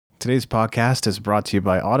Today's podcast is brought to you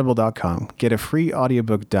by Audible.com. Get a free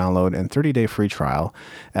audiobook download and 30-day free trial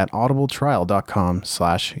at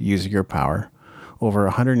audibletrial.com/usingyourpower. Over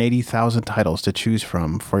 180,000 titles to choose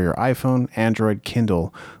from for your iPhone, Android,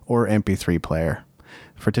 Kindle, or MP3 player.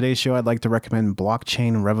 For today's show, I'd like to recommend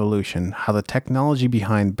Blockchain Revolution, how the technology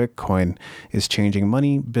behind Bitcoin is changing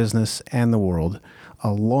money, business, and the world.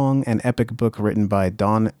 A long and epic book written by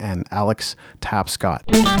Don and Alex Tapscott.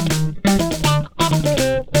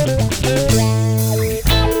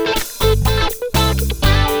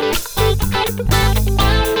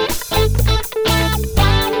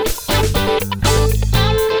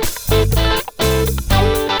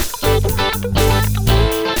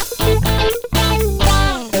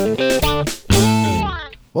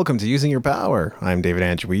 Welcome to Using Your Power. I'm David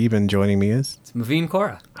Angeweeb, and joining me is... It's Maveen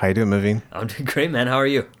Kaura. How you doing, Maveen? I'm doing great, man. How are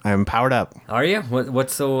you? I'm powered up. Are you?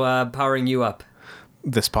 What's so powering you up?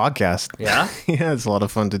 This podcast. Yeah? Yeah, it's a lot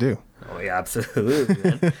of fun to do. Oh, yeah, absolutely,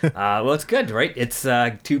 man. Well, it's good, right? It's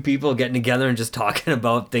two people getting together and just talking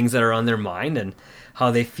about things that are on their mind and how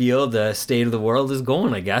they feel the state of the world is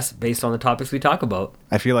going, I guess, based on the topics we talk about.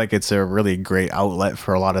 I feel like it's a really great outlet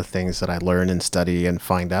for a lot of things that I learn and study and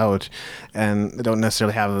find out, and I don't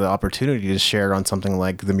necessarily have the opportunity to share on something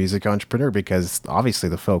like The Music Entrepreneur, because obviously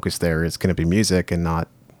the focus there is going to be music and not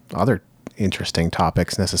other interesting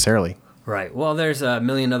topics necessarily. Right. Well, there's a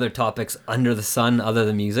million other topics under the sun other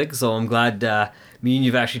than music, so I'm glad me and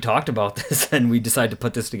you've actually talked about this and we decided to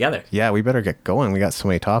put this together. Yeah, we better get going. We got so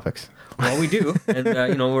many topics. Well, we do. And,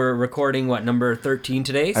 we're recording, number 13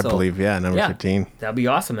 today? I believe, number 13. That'd be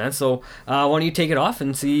awesome, man. So why don't you take it off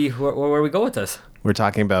and see where we go with this? We're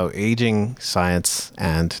talking about aging, science,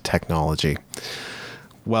 and technology.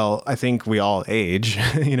 Well, I think we all age.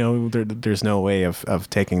 There's no way of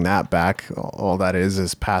taking that back. All that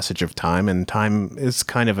is passage of time, and time is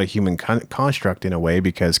kind of a human construct in a way,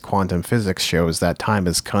 because quantum physics shows that time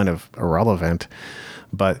is kind of irrelevant.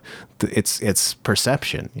 But it's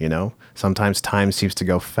perception, Sometimes time seems to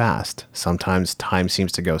go fast. Sometimes time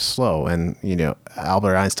seems to go slow. And,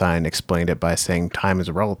 Albert Einstein explained it by saying time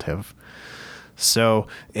is relative. So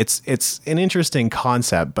it's an interesting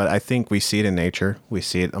concept, but I think we see it in nature. We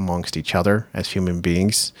see it amongst each other as human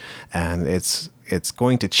beings. And it's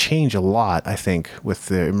going to change a lot, I think, with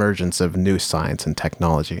the emergence of new science and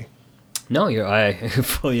technology. No, I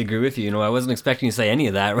fully agree with you. I wasn't expecting you to say any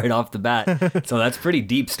of that right off the bat. So that's pretty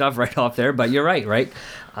deep stuff right off there. But you're right?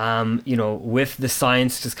 With the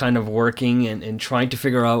science just kind of working and trying to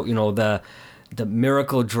figure out, the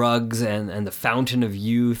miracle drugs and the fountain of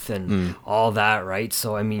youth and all that, right?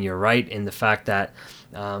 So, you're right in the fact that,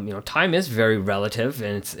 time is very relative,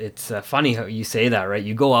 and it's funny how you say that, right?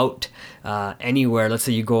 You go out anywhere, let's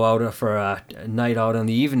say you go out for a night out on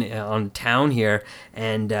the evening on town here,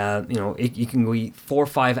 and you can go 4 or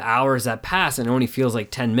 5 hours that pass and it only feels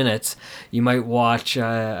like 10 minutes. You might watch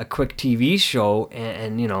a quick TV show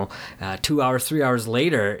and 2 hours, 3 hours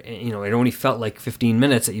later, it only felt like 15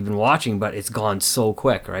 minutes that you've been watching, but it's gone so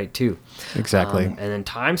quick, right, too. Exactly. And then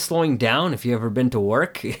time slowing down. If you ever been to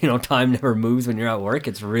work, time never moves when you're at work.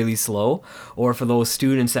 It's really slow. Or for those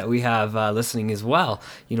students that we have listening as well,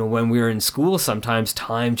 when we were in school, sometimes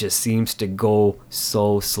time just seems to go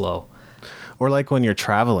so slow. Or like when you're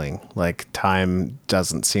traveling, like time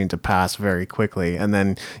doesn't seem to pass very quickly. And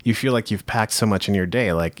then you feel like you've packed so much in your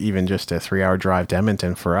day, like even just a 3-hour drive to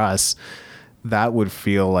Edmonton for us, that would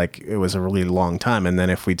feel like it was a really long time. And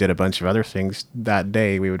then if we did a bunch of other things that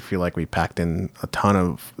day, we would feel like we packed in a ton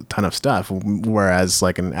of stuff. Whereas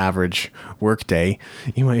like an average work day,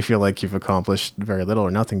 you might feel like you've accomplished very little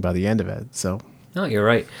or nothing by the end of it. So. No, you're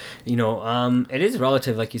right. It is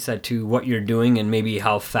relative, like you said, to what you're doing and maybe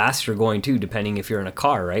how fast you're going too, depending if you're in a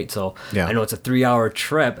car, right? So yeah. I know it's a 3-hour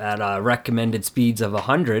trip at recommended speeds of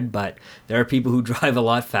 100, but there are people who drive a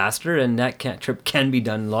lot faster, and that trip can be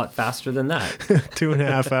done a lot faster than that.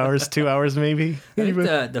 2.5 hours, 2 hours maybe? I think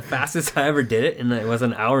the fastest I ever did it, and it was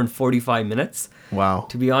 1 hour and 45 minutes. Wow.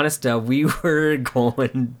 To be honest, we were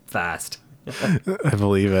going fast. I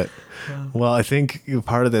believe it. Well, I think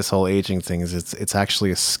part of this whole aging thing is it's actually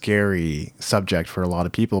a scary subject for a lot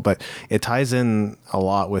of people, but it ties in a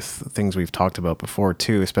lot with things we've talked about before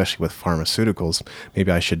too, especially with pharmaceuticals.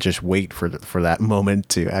 Maybe I should just wait for that moment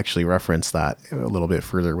to actually reference that a little bit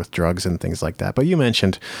further with drugs and things like that. But you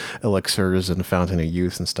mentioned elixirs and fountain of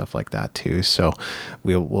youth and stuff like that too, so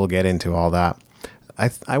we'll get into all that.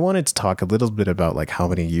 I wanted to talk a little bit about like how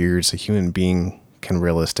many years a human being can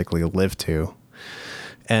realistically live to.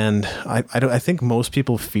 And I think most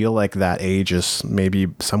people feel like that age is maybe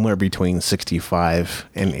somewhere between 65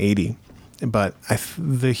 and 80. but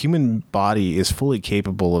the human body is fully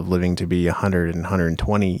capable of living to be 100 and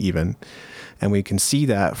 120 even. And we can see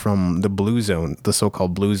that from the blue zone, the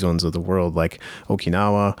so-called blue zones of the world, like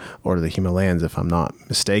Okinawa or the Himalayas, if I'm not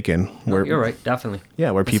mistaken. No, you're right, definitely.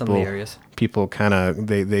 Yeah, where in some of the areas. people kind of,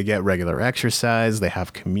 they get regular exercise, they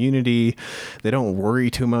have community, they don't worry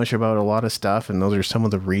too much about a lot of stuff. And those are some of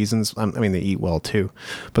the reasons, I mean, they eat well too,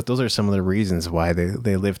 but those are some of the reasons why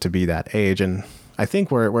they live to be that age. And I think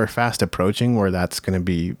we're fast approaching where that's going to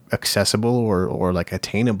be accessible or like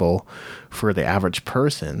attainable for the average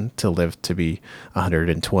person to live to be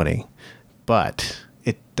 120. But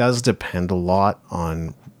it does depend a lot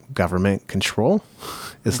on government control.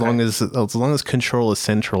 As long as control is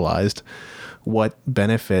centralized, what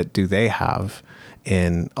benefit do they have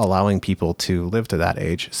in allowing people to live to that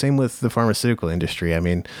age? Same with the pharmaceutical industry. I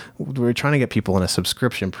mean, we're trying to get people in a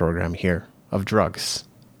subscription program here of drugs.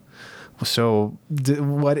 So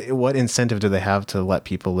what incentive do they have to let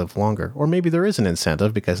people live longer? Or maybe there is an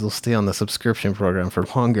incentive because they'll stay on the subscription program for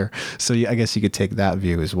longer. So I guess you could take that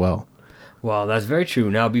view as well. Well, that's very true.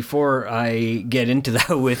 Now, before I get into that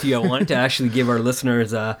with you, I wanted to actually give our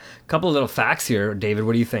listeners a couple of little facts here. David,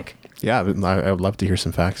 what do you think? Yeah, I would love to hear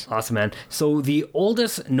some facts. Awesome, man. So the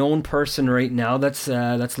oldest known person right now that's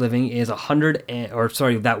living is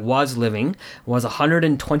that was living was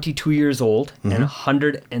 122 years old and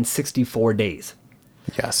 164 days.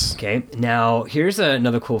 Yes. Okay. Now, here's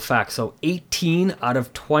another cool fact. So 18 out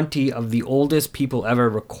of 20 of the oldest people ever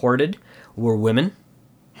recorded were women.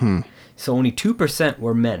 So only 2%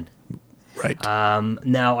 were men. Right.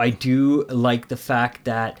 Now, I do like the fact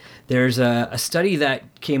that there's a study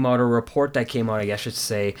that came out, a report that came out, I guess I should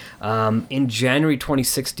say, in January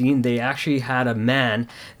 2016. They actually had a man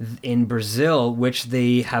in Brazil, which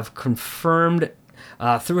they have confirmed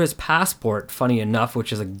through his passport, funny enough,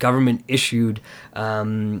 which is a government-issued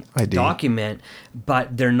document,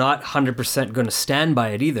 but they're not 100% going to stand by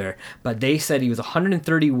it either. But they said he was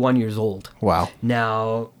 131 years old. Wow.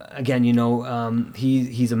 Now, again,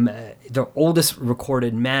 he's the oldest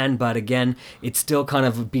recorded man, but again, it's still kind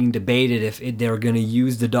of being debated if they're going to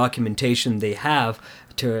use the documentation they have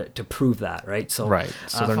to prove that, right? So, right.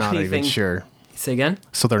 So they're not even sure. Say again?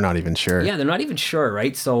 So they're not even sure. Yeah, they're not even sure,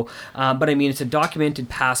 right? So, but I mean, it's a documented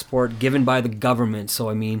passport given by the government. So,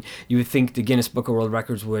 I mean, you would think the Guinness Book of World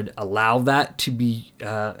Records would allow that to be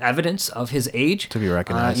evidence of his age. To be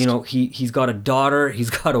recognized. He's got a daughter. He's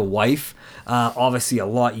got a wife. Obviously, a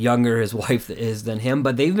lot younger his wife is than him,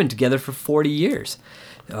 but they've been together for 40 years.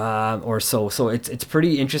 Or so. So it's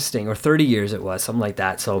pretty interesting, or 30 years it was, something like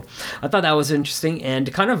that. So I thought that was interesting.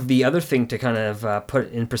 And kind of the other thing to kind of put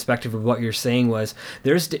in perspective of what you're saying was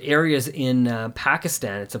there's the areas in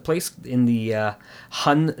Pakistan. It's a place in the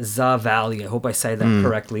Hunza Valley. I hope I say that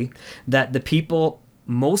correctly. That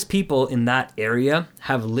most people in that area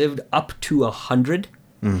have lived up to 100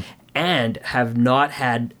 and have not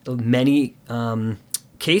had many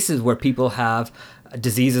cases where people have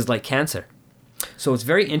diseases like cancer. So it's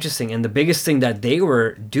very interesting. And the biggest thing that they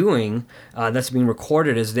were doing that's being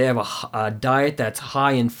recorded is they have a diet that's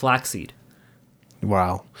high in flaxseed.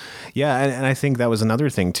 Wow. Yeah, and I think that was another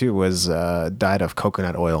thing too, was diet of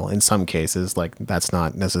coconut oil in some cases. Like, that's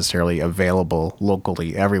not necessarily available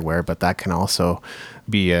locally everywhere, but that can also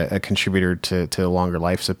be a contributor to a longer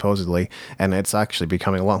life, supposedly. And it's actually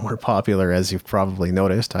becoming a lot more popular, as you've probably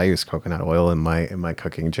noticed. I use coconut oil in my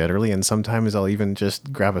cooking generally, and sometimes I'll even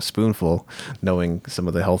just grab a spoonful, knowing some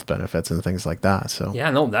of the health benefits and things like that. So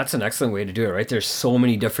yeah, no, that's an excellent way to do it, right? There's so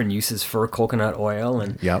many different uses for coconut oil,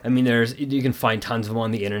 and yep. I mean, you can find tons of them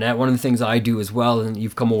on the internet. One of the things I do as well, and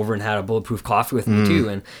you've come over and had a bulletproof coffee with me too,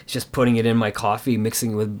 and it's just putting it in my coffee,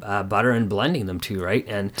 mixing with butter and blending them too, right?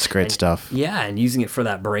 And it's great stuff. Yeah, and using it for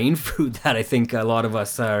that brain food that I think a lot of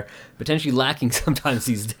us are potentially lacking sometimes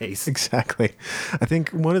these days. Exactly. I think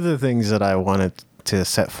one of the things that I wanted to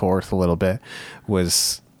set forth a little bit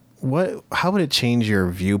was how would it change your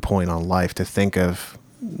viewpoint on life to think of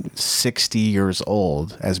 60 years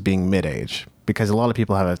old as being mid-age? Because a lot of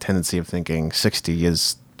people have a tendency of thinking 60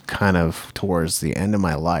 is kind of towards the end of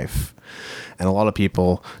my life. And a lot of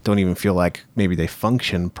people don't even feel like maybe they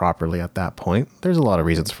function properly at that point. There's a lot of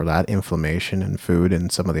reasons for that, inflammation and food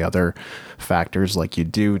and some of the other factors. Like, you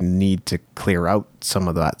do need to clear out some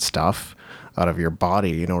of that stuff out of your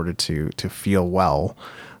body in order to feel well.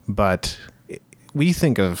 But we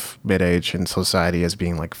think of mid-age in society as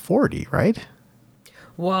being like 40, right?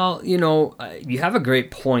 Well, you have a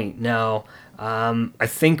great point. Now, I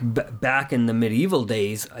think back in the medieval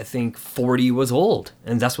days, I think 40 was old,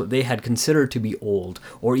 and that's what they had considered to be old,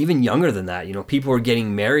 or even younger than that. You know, people were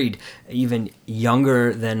getting married even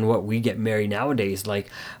younger than what we get married nowadays. Like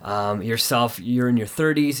yourself, you're in your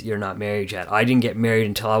 30s, you're not married yet. I didn't get married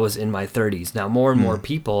until I was in my 30s. Now, more and more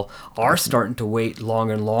people are starting to wait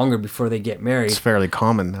longer and longer before they get married. It's fairly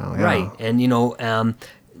common now. Yeah. Right. And, you know,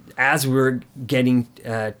 as we're getting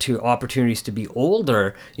to opportunities to be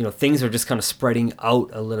older, you know, things are just kind of spreading out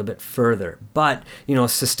a little bit further. But, you know,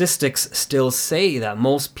 statistics still say that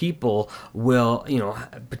most people will, you know,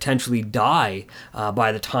 potentially die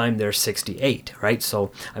by the time they're 68, right?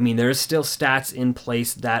 So, I mean, there's still stats in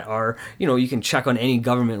place that are, you know, you can check on any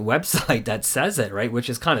government website that says it, right? Which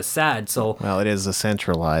is kind of sad. So, well, it is a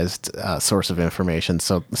centralized source of information.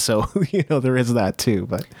 So, you know, there is that too,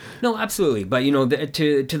 but. No, absolutely. But, you know,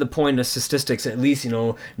 to the point of statistics, at least, you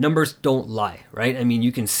know, numbers don't lie, right? I mean,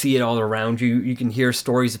 you can see it all around you. You can hear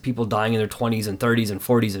stories of people dying in their 20s and 30s and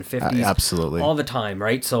 40s and 50s. Absolutely. All the time,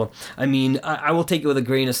 right? So, I mean, I will take it with a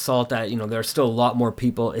grain of salt that, you know, there are still a lot more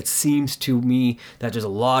people. It seems to me that there's a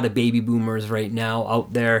lot of baby boomers right now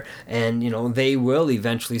out there, and, you know, they will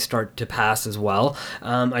eventually start to pass as well.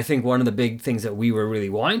 I think one of the big things that we were really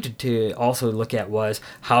wanting to also look at was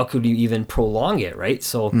how could you even prolong it, right?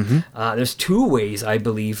 So there's two ways, I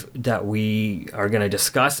believe, that we are going to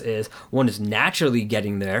discuss. Is one is naturally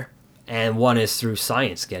getting there, and one is through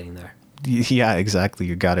science getting there. Yeah, exactly.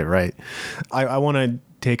 You got it right. I want to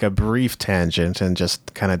take a brief tangent and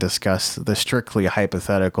just kind of discuss the strictly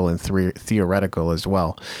hypothetical and theoretical as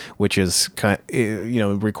well, which is kind of, you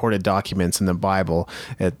know, recorded documents in the Bible.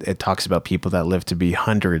 It talks about people that live to be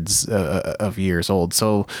hundreds of years old.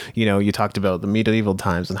 So, you know, you talked about the medieval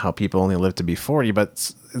times and how people only lived to be 40,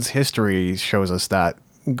 but history shows us that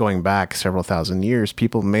going back several thousand years,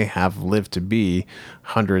 people may have lived to be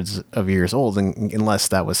hundreds of years old, unless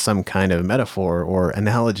that was some kind of metaphor or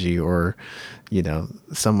analogy or, you know,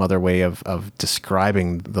 some other way of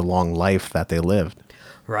describing the long life that they lived.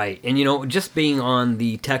 Right. And, you know, just being on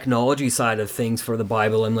the technology side of things for the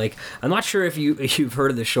Bible, I'm not sure if you've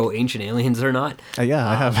heard of the show Ancient Aliens or not. Yeah,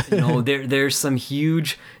 I have. You know, there's some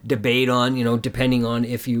huge debate on, you know, depending on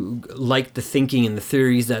if you like the thinking and the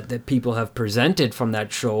theories that people have presented from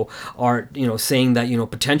that show are, you know, saying that, you know,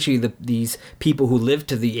 potentially these people who lived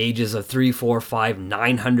to the ages of 3, 4, 5,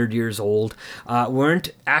 900 years old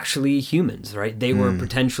weren't actually humans, right? They were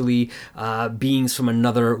potentially beings from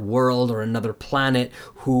another world or another planet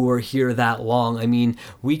who were here that long. I mean,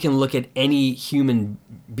 we can look at any human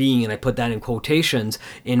being, and I put that in quotations,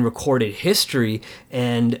 in recorded history,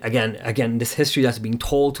 and again, this history that's being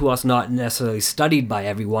told to us, not necessarily studied by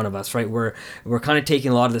every one of us, right? We're kind of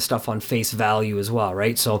taking a lot of this stuff on face value as well,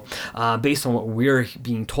 right? So based on what we're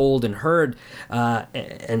being told and heard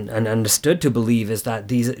and understood to believe, is that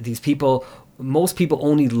these people, most people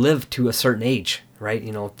only live to a certain age, right?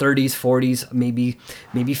 You know, 30s, 40s, maybe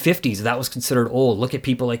 50s. That was considered old. Look at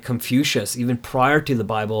people like Confucius, even prior to the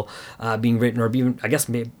Bible being written, or even, I guess,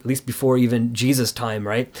 maybe, at least before even Jesus' time,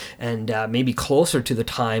 right? And maybe closer to the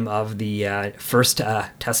time of the First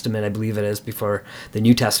Testament, I believe it is, before the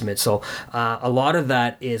New Testament. So a lot of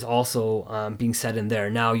that is also being said in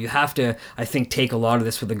there. Now, you have to, I think, take a lot of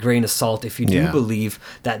this with a grain of salt. If you do believe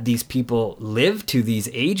that these people live to these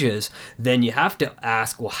ages, then you have to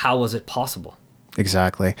ask, well, how was it possible?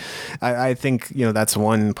 Exactly. I think, you know, that's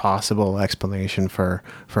one possible explanation for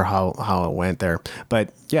how it went there. But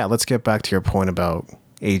yeah, let's get back to your point about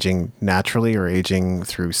aging naturally or aging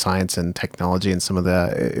through science and technology and some of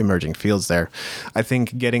the emerging fields there. I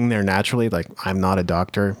think getting there naturally, like, I'm not a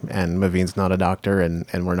doctor and Maveen's not a doctor, and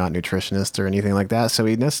we're not nutritionists or anything like that. So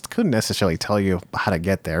we couldn't necessarily tell you how to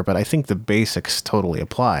get there, but I think the basics totally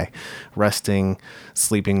apply. Resting,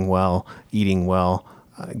 sleeping well, eating well,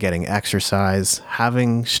 getting exercise,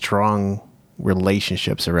 having strong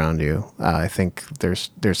relationships around you. I think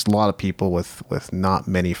there's a lot of people with not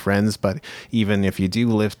many friends, but even if you do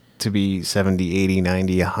live to be 70, 80,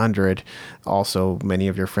 90, 100, also many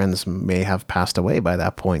of your friends may have passed away by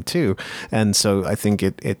that point too. And so I think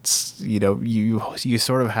it's, you know, you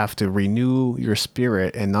sort of have to renew your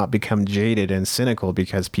spirit and not become jaded and cynical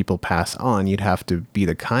because people pass on. You'd have to be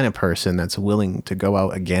the kind of person that's willing to go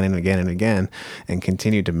out again and again and again and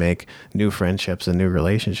continue to make new friendships and new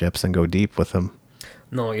relationships and go deep with them.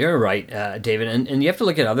 No, you're right, David, and you have to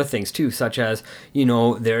look at other things too, such as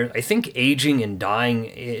I think aging and dying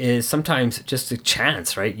is sometimes just a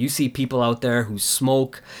chance, right? You see people out there who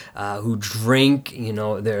smoke, who drink.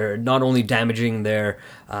 They're not only damaging their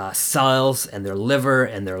cells and their liver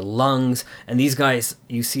and their lungs, and these guys,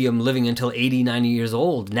 you see them living until 80, 90 years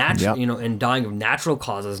old, natural, Yep. And dying of natural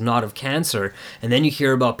causes, not of cancer. And then you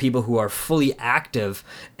hear about people who are fully active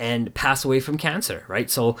and pass away from cancer, right?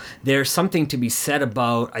 So there's something to be said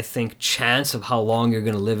about, I think, chance of how long you're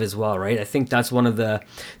going to live as well, right? I think that's one of the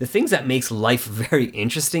things that makes life very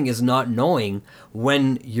interesting, is not knowing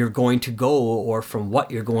when you're going to go or from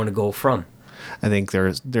what you're going to go from. I think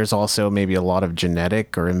there's also maybe a lot of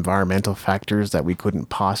genetic or environmental factors that we couldn't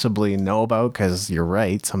possibly know about, because you're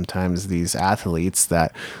right, sometimes these athletes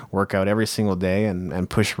that work out every single day and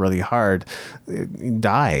push really hard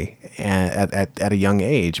die at a young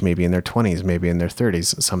age, maybe in their 20s, maybe in their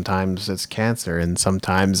 30s. Sometimes it's cancer, and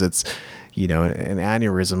sometimes it's an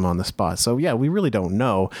aneurysm on the spot. So yeah, we really don't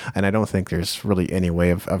know. And I don't think there's really any way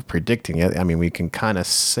of predicting it. I mean, we can kind of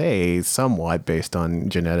say somewhat based on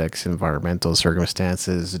genetics, environmental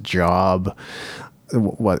circumstances, job,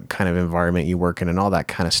 what kind of environment you work in, and all that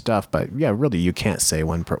kind of stuff. But yeah, really, you can't say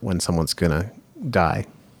when someone's going to die.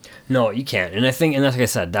 No, you can't. And like I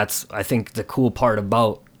said, that's, I think, the cool part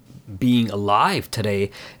about being alive today,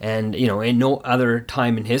 and in no other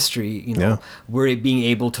time in history, Yeah. we're being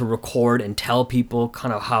able to record and tell people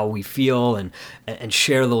kind of how we feel, and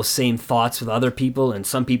share those same thoughts with other people. And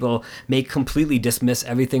some people may completely dismiss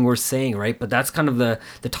everything we're saying, right? But that's kind of the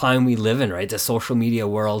time we live in, right? The social media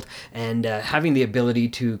world, and having the ability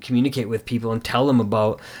to communicate with people and tell them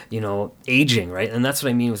about aging, right? And that's what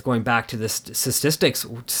I mean with going back to the statistics,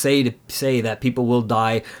 say that people will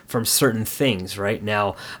die from certain things. Right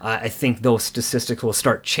now, I think those statistics will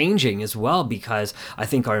start changing as well, because I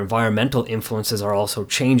think our environmental influences are also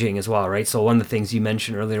changing as well, right? So one of the things you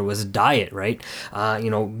mentioned earlier was diet, right?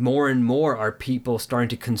 More and more are people starting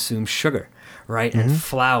to consume sugar, right? And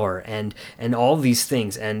flour and all these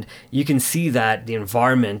things. And you can see that the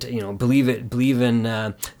environment, believe in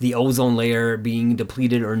the ozone layer being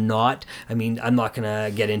depleted or not. I mean, I'm not going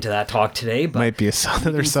to get into that talk today, but Might be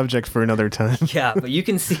another subject for another time. yeah, but you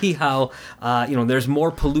can see how, there's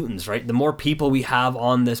more pollutants, right? The more people we have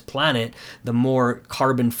on this planet, the more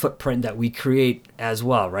carbon footprint that we create as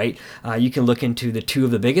well, right? You can look into the two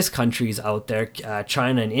of the biggest countries out there,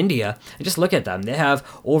 China and India, and just look at them. They have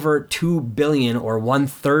over 2 billion, or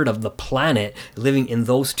 1/3 of the planet, living in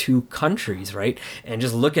those two countries, right? And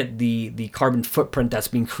just look at the carbon footprint that's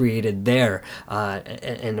being created there.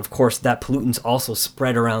 And of course, that pollutants also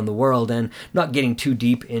spread around the world. And not getting too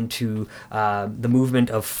deep into the movement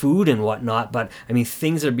of food and whatnot, but I mean,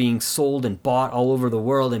 things are being sold and bought all over the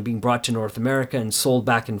world and being brought to North America and sold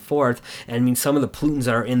back and forth. And I mean, some of the pollutants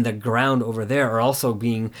that are in the ground over there are also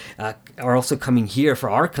coming here for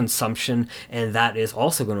our consumption, and that is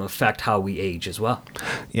also going to affect how we age as well.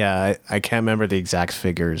 Yeah, I can't remember the exact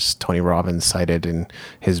figures Tony Robbins cited in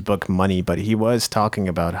his book Money, but he was talking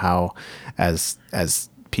about how as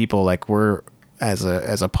people, like, we're as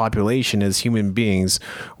a population, as human beings,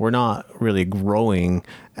 we're not really growing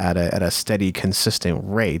at a steady, consistent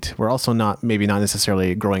rate. We're also maybe not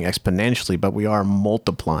necessarily growing exponentially, but we are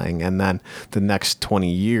multiplying. And then the next 20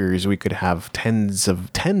 years, we could have tens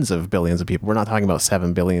of billions of people. We're not talking about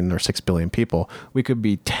 7 billion or 6 billion people. We could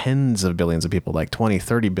be tens of billions of people, like 20,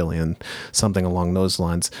 30 billion, something along those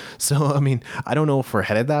lines. So, I mean, I don't know if we're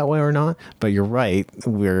headed that way or not, but you're right.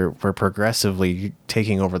 We're progressively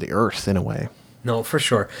taking over the earth in a way. No, for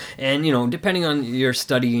sure. And, depending on your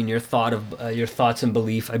study and your thoughts and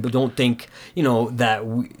belief, I don't think,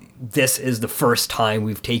 that this is the first time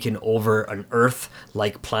we've taken over an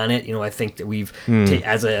Earth-like planet. I think that we've,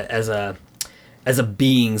 as a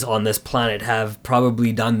beings on this planet, have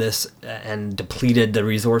probably done this and depleted the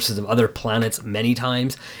resources of other planets many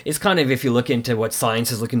times. It's kind of, if you look into what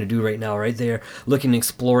science is looking to do right now, right? They're looking,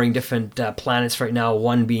 exploring different planets right now,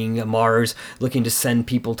 one being Mars, looking to send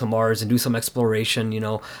people to Mars and do some exploration.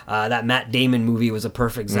 That Matt Damon movie was a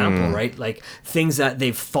perfect example, right? Like, things that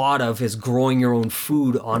they've thought of as growing your own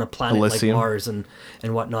food on a planet Elysium. like Mars and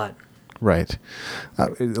whatnot. Right.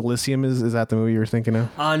 Elysium, is that the movie you were thinking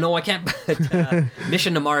of? No, I can't.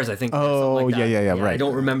 Mission to Mars, I think. Oh, like that. yeah, right. I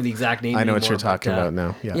don't remember the exact name. I know anymore, what you're talking about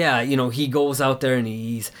now. Yeah. Yeah, he goes out there and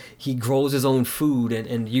he grows his own food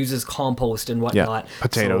and uses compost and whatnot. Yeah,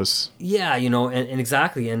 potatoes. So, yeah, and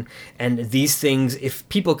exactly. And these things, if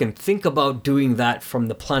people can think about doing that from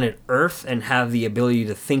the planet Earth and have the ability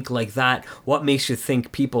to think like that, what makes you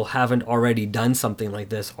think people haven't already done something like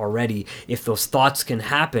this already? If those thoughts can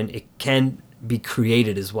happen, it can be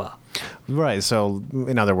created as well. Right. So,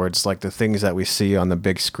 in other words, like the things that we see on the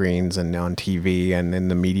big screens and on TV and in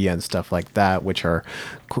the media and stuff like that, which are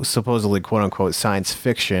supposedly quote unquote science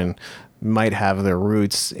fiction, might have their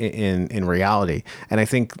roots in reality. And I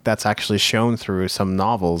think that's actually shown through some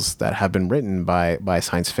novels that have been written by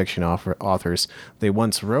science fiction authors. They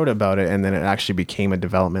once wrote about it, and then it actually became a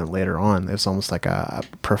development later on. It's almost like a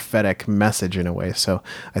prophetic message in a way. So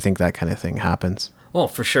I think that kind of thing happens. Well,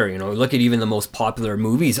 for sure. Look at even the most popular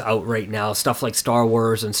movies out right now, stuff like Star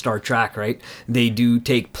Wars and Star Trek, right? They do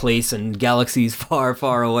take place in galaxies far,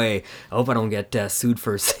 far away. I hope I don't get sued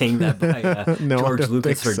for saying that by No, George I don't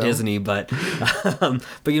Lucas think or so. Disney, but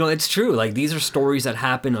it's true. Like, these are stories that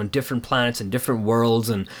happen on different planets and different worlds,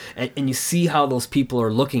 and you see how those people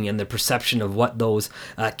are looking and the perception of what those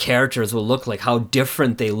characters will look like, how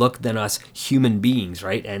different they look than us human beings,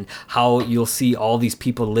 right? And how you'll see all these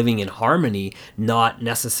people living in harmony, not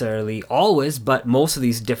necessarily always, but most of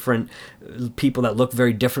these different people that look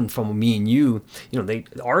very different from me and you, they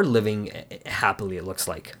are living happily, it looks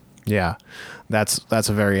like. Yeah, that's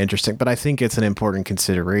a very interesting, but I think it's an important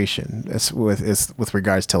consideration with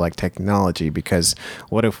regards to like technology, because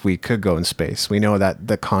what if we could go in space? We know that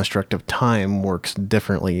the construct of time works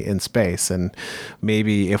differently in space, and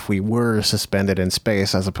maybe if we were suspended in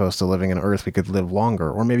space as opposed to living on Earth, we could live longer,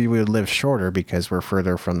 or maybe we would live shorter because we're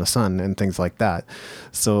further from the sun and things like that.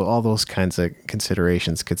 So all those kinds of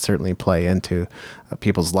considerations could certainly play into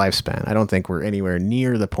people's lifespan. I don't think we're anywhere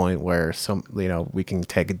near the point where we can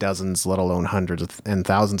take dozens, let alone hundreds and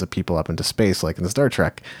thousands of people up into space like in Star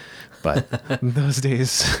Trek. But those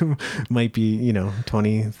days might be,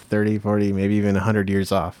 20, 30, 40, maybe even 100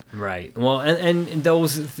 years off. Right. Well,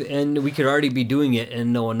 and we could already be doing it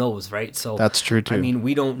and no one knows, right? So that's true too. I mean,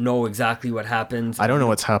 we don't know exactly what happens. I don't know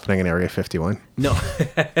what's happening in Area 51. No,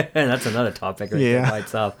 that's another topic right there by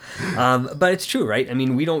itself. But it's true, right? I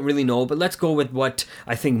mean, we don't really know, but let's go with what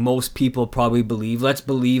I think most people probably believe. Let's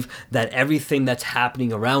believe that everything that's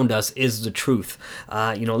happening around us is the truth.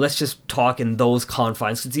 Let's just talk in those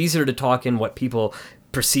confines. It's easier to talk in what people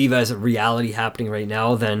perceive as a reality happening right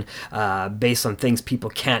now than based on things people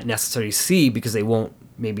can't necessarily see because they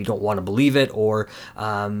maybe don't want to believe it, or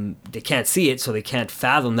they can't see it, so they can't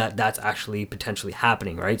fathom that that's actually potentially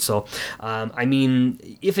happening, right? So, I mean,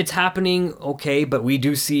 if it's happening, okay, but we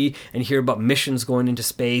do see and hear about missions going into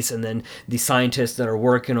space, and then the scientists that are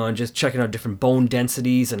working on just checking out different bone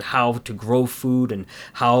densities and how to grow food and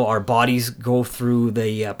how our bodies go through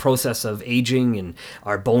the process of aging and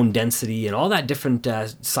our bone density and all that different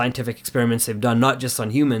scientific experiments they've done, not just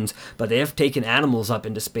on humans, but they have taken animals up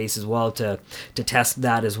into space as well to test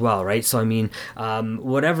that as well, right? So I mean,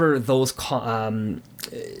 whatever those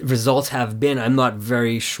results have been, I'm not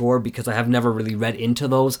very sure because I have never really read into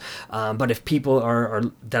those. But if people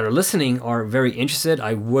that are listening are very interested,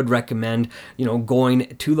 I would recommend going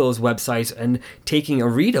to those websites and taking a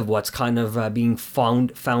read of what's kind of being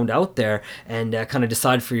found out there, and kind of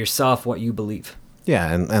decide for yourself what you believe.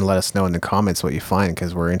 Yeah, and let us know in the comments what you find,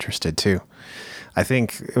 because we're interested too. I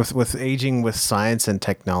think with aging with science and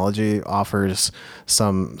technology offers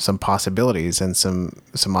some possibilities and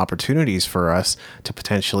some opportunities for us to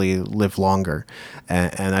potentially live longer,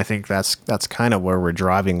 and I think that's kind of where we're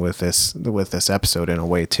driving with this episode in a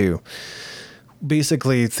way too.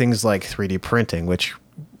 Basically, things like 3D printing, which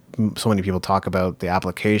so many people talk about the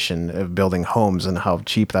application of building homes and how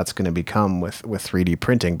cheap that's going to become with 3D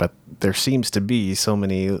printing, but there seems to be so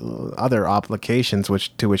many other applications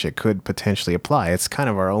to which it could potentially apply. It's kind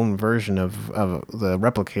of our own version of the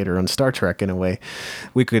replicator on Star Trek in a way.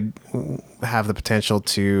 We could have the potential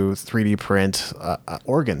to 3D print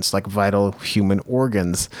organs, like vital human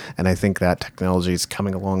organs, and I think that technology is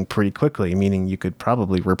coming along pretty quickly, meaning you could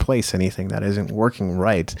probably replace anything that isn't working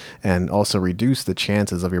right and also reduce the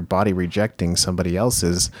chances of your body rejecting somebody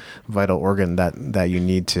else's vital organ that you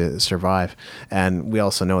need to survive. And we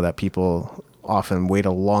also know that people often wait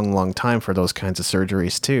a long time for those kinds of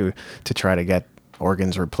surgeries too, to try to get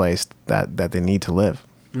organs replaced that they need to live.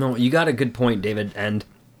 No, you got a good point, David, and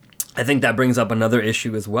I think that brings up another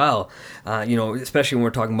issue as well, especially when we're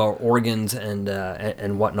talking about organs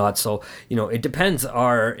and whatnot. So, it depends.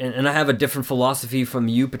 And I have a different philosophy from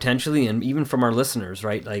you potentially, and even from our listeners,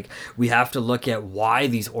 right? Like, we have to look at why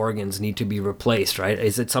these organs need to be replaced, right?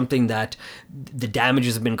 Is it something that the damage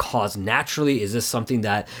has been caused naturally? Is this something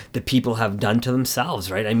that the people have done to themselves,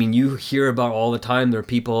 right? I mean, you hear about all the time there are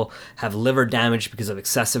people have liver damage because of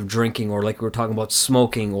excessive drinking, or like we were talking about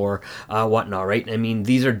smoking or whatnot, right? I mean,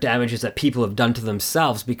 these are damages damages that people have done to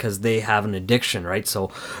themselves because they have an addiction, right?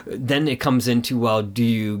 So then it comes into, well, do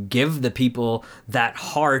you give the people that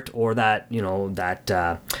heart or that,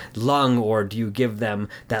 that lung, or do you give them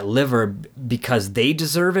that liver because they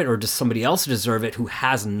deserve it, or does somebody else deserve it who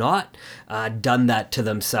has not done that to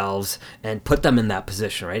themselves and put them in that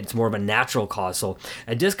position, right? It's more of a natural cause. So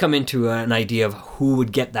it does come into an idea of who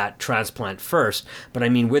would get that transplant first. But I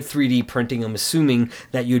mean, with 3D printing, I'm assuming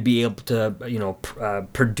that you'd be able to,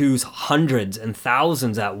 produce hundreds and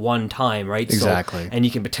thousands at one time, right? Exactly. So, and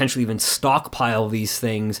you can potentially even stockpile these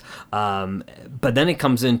things. But then it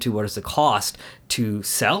comes into what is the cost to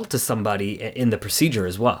sell to somebody in the procedure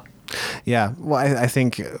as well. Yeah, well, I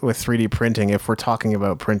think with 3D printing, if we're talking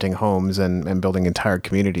about printing homes and building entire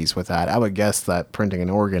communities with that, I would guess that printing an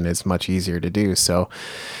organ is much easier to do. So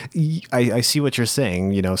I see what you're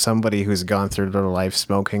saying. Somebody who's gone through their life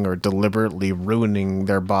smoking or deliberately ruining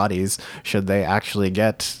their bodies, should they actually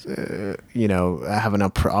get, have an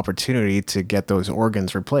opportunity to get those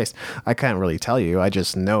organs replaced? I can't really tell you. I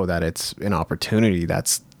just know that it's an opportunity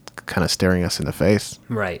that's kind of staring us in the face.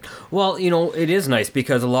 Right. Well, it is nice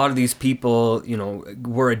because a lot of these people,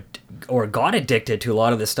 were or got addicted to a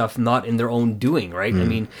lot of this stuff not in their own doing, right? I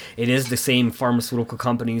mean, it is the same pharmaceutical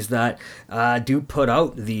companies that do put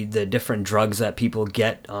out the different drugs that people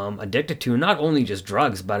get addicted to, and not only just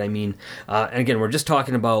drugs, but I mean, and again, we're just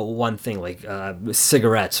talking about one thing, like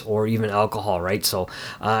cigarettes or even alcohol, right? So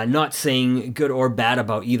not saying good or bad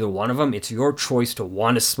about either one of them. It's your choice to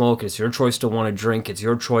want to smoke. It's your choice to want to drink. It's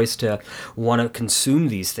your choice to want to consume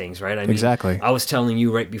these things, right? I mean, exactly. I was telling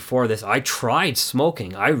you right before this, I tried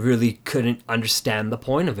smoking. I really couldn't understand the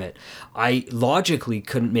point of it. I logically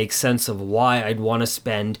couldn't make sense of why I'd want to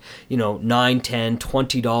spend, $9, $10,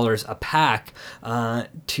 $20 a pack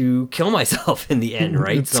to kill myself in the end,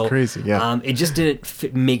 right? It's crazy, yeah. It just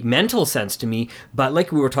didn't make mental sense to me. But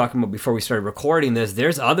like we were talking about before we started recording this,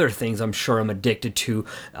 there's other things I'm sure I'm addicted to,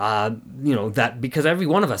 that because every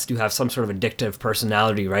one of us do have some sort of addictive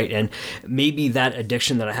personality, right? And maybe that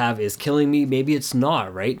addiction that I have is killing me, maybe it's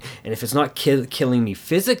not, right? And if it's not killing me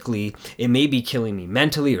physically, it may be killing me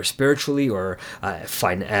mentally or spiritually, or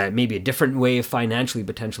maybe a different way of financially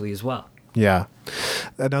potentially as well. Yeah.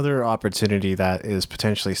 Another opportunity that is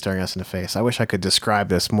potentially staring us in the face. I wish I could describe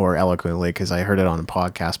this more eloquently because I heard it on a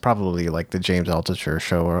podcast, probably like the James Altucher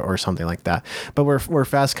show or something like that. But we're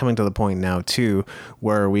fast coming to the point now too,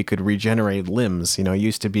 where we could regenerate limbs. It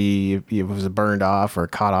used to be if it was burned off or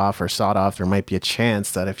cut off or sawed off, there might be a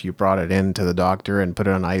chance that if you brought it in to the doctor and put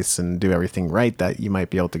it on ice and do everything right, that you might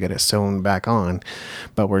be able to get it sewn back on.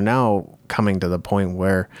 But we're now coming to the point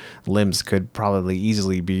where limbs could probably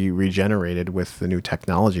easily be regenerated with the new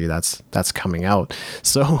technology that's coming out.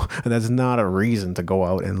 So that's not a reason to go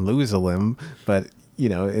out and lose a limb, but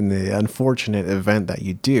in the unfortunate event that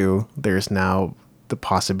you do, there's now the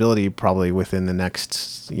possibility probably within the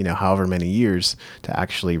next however many years to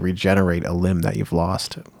actually regenerate a limb that you've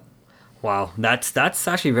lost. Wow, that's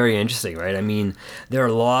actually very interesting, right? I mean, there are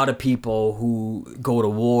a lot of people who go to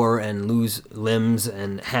war and lose limbs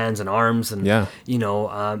and hands and arms, and yeah.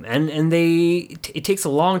 And it takes a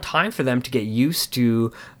long time for them to get used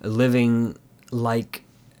to living like,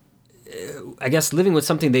 I guess, living with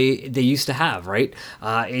something they used to have, right?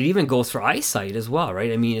 It even goes for eyesight as well,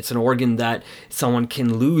 right? I mean, it's an organ that someone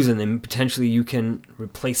can lose, and then potentially you can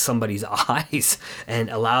replace somebody's eyes and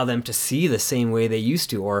allow them to see the same way they used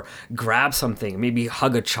to, or grab something, maybe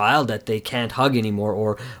hug a child that they can't hug anymore,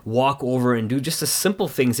 or walk over and do just the simple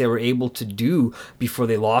things they were able to do before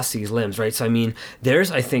they lost these limbs, right? So, I mean,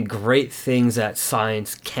 there's, I think, great things that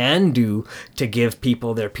science can do to give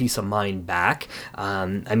people their peace of mind back.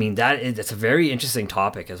 I mean, that's a very interesting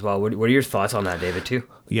topic as well. What are your thoughts on that, David, too?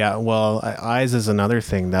 Yeah, well, eyes is another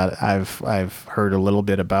thing that I've heard a little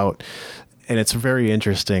bit about, and it's very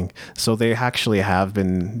interesting. So they actually have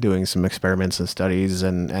been doing some experiments and studies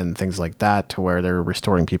and things like that to where they're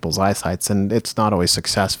restoring people's eyesights, and it's not always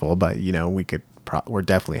successful, but we're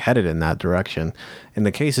definitely headed in that direction. In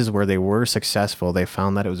the cases where they were successful, they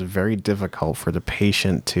found that it was very difficult for the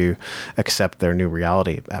patient to accept their new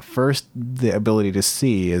reality. At first, the ability to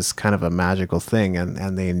see is kind of a magical thing,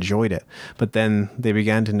 and they enjoyed it. But then they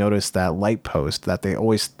began to notice that light post that they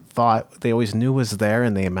always knew was there,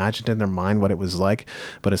 and they imagined in their mind what it was like,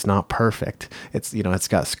 but it's not perfect. It's it's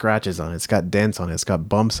got scratches on it, it's got dents on it, it's got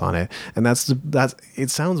bumps on it, and that's it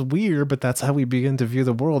sounds weird, but that's how we begin to view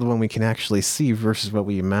the world when we can actually see versus what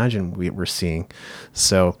we imagine we're seeing.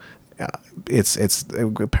 So it's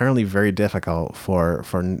apparently very difficult for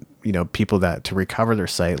people to recover their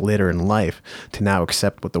sight later in life to now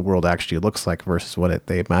accept what the world actually looks like versus what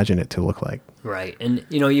they imagine it to look like. Right. And,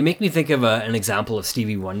 you make me think of an example of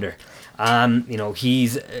Stevie Wonder.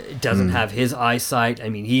 He's doesn't have his eyesight. I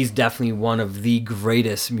mean, he's definitely one of the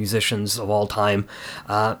greatest musicians of all time.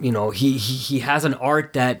 He has an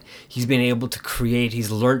art that he's been able to create.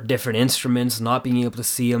 He's learned different instruments, not being able to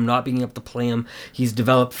see them, not being able to play them. He's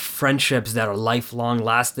developed friendships that are lifelong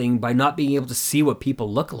lasting by not being able to see what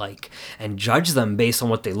people look like and judge them based on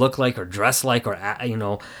what they look like or dress like or,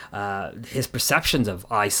 his perceptions of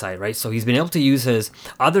eyesight, right? So he's been able to use his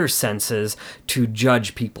other senses to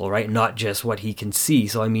judge people, right? Not just what he can see.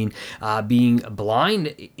 So, I mean, being blind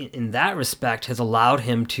in that respect has allowed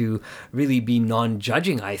him to really be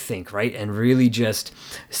non-judging, I think, right? And really just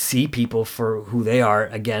see people for who they are,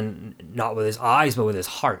 again, not with his eyes, but with his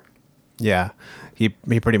heart. Yeah, he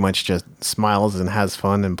pretty much just smiles and has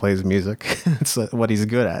fun and plays music. It's what he's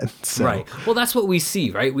good at. So. Right. Well, that's what we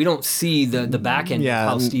see, right? We don't see the back end of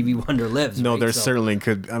how Stevie Wonder lives. No, right? there certainly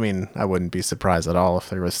could. I mean, I wouldn't be surprised at all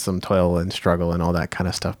if there was some toil and struggle and all that kind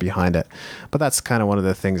of stuff behind it. But that's kind of one of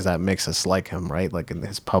the things that makes us like him, right? Like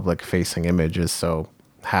his public facing image is so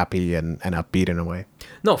happy and upbeat in a way.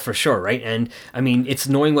 No, for sure, right? And I mean, it's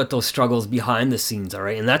knowing what those struggles behind the scenes are,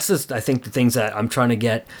 right? And that's just, I think, the things that I'm trying to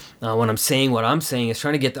get when I'm saying what I'm saying is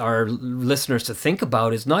trying to get our listeners to think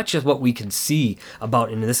about is not just what we can see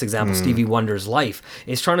about, in this example, Stevie Wonder's life.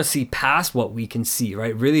 It's trying to see past what we can see,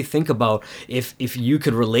 right? Really think about if you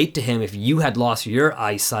could relate to him, if you had lost your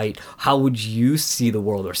eyesight, how would you see the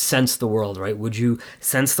world or sense the world, right? Would you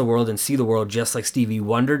sense the world and see the world just like Stevie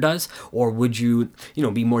Wonder does? Or would you,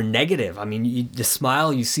 be more negative? I mean, the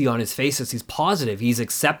smile you see on his face is he's positive. He's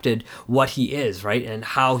accepted what he is, right? And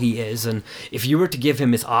how he is. And if you were to give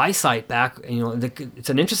him his eyesight back, it's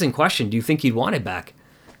an interesting question. Do you think he'd want it back?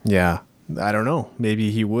 Yeah. I don't know.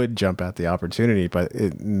 Maybe he would jump at the opportunity, but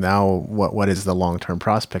now what is the long-term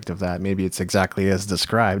prospect of that? Maybe it's exactly as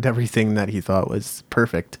described. Everything that he thought was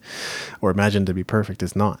perfect or imagined to be perfect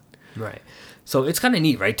is not. Right. So it's kind of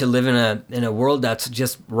neat, right, to live in a world that's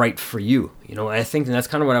just right for you. I think that's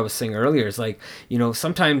kind of what I was saying earlier. It's like,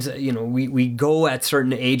 sometimes, we go at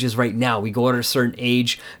certain ages right now. We go at a certain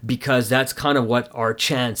age because that's kind of what our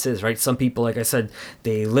chance is, right? Some people, like I said,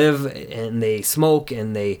 they live and they smoke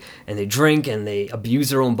and they drink and they abuse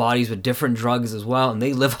their own bodies with different drugs as well. And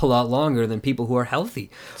they live a lot longer than people who are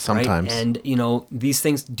healthy. Sometimes. Right? And, these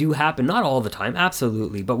things do happen, not all the time,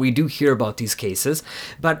 absolutely. But we do hear about these cases.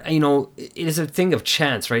 But, it is a thing of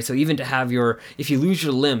chance, right? So even to have if you lose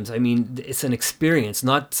your limbs, I mean, it's an experience,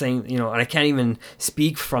 not saying, and I can't even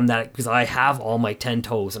speak from that because I have all my 10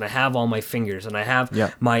 toes and I have all my fingers and I have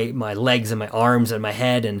my legs and my arms and my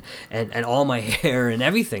head and all my hair and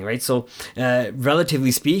everything, right? So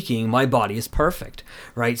relatively speaking, my body is perfect,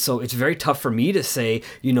 right? So it's very tough for me to say,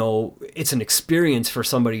 it's an experience for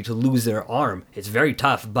somebody to lose their arm. It's very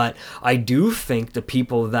tough, but I do think the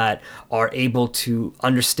people that are able to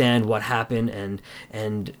understand what happened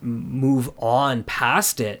and move on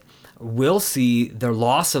past it will see their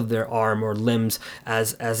loss of their arm or limbs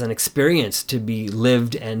as an experience to be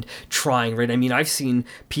lived and trying, right? I mean, I've seen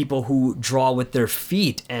people who draw with their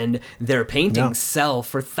feet and their paintings sell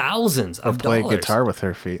for thousands of dollars. Play guitar with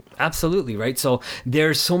their feet. Absolutely, right? So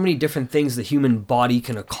there's so many different things the human body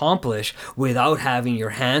can accomplish without having your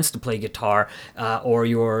hands to play guitar or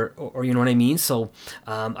you know what I mean? So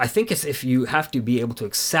I think it's if you have to be able to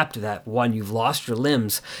accept that, one, you've lost your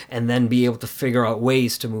limbs and then be able to figure out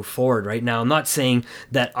ways to move forward. Right now, I'm not saying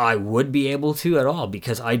that I would be able to at all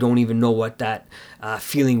because I don't even know what that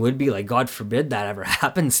feeling would be like. God forbid that ever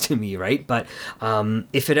happens to me, right? But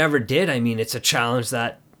if it ever did, I mean, it's a challenge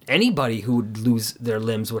that anybody who would lose their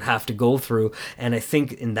limbs would have to go through. And I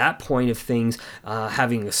think in that point of things,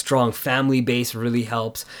 having a strong family base really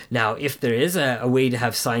helps. Now, if there is a way to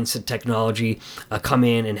have science and technology come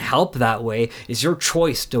in and help that way, it's your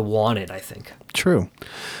choice to want it, I think. True.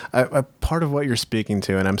 A part of what you're speaking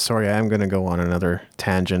to, and I'm sorry, I am going to go on another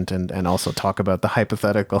tangent and also talk about the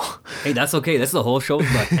hypothetical. Hey, that's okay. That's the whole show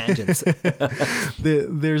about tangents.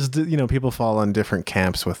 There's, people fall on different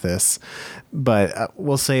camps with this, but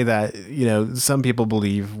we'll say that, some people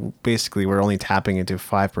believe basically we're only tapping into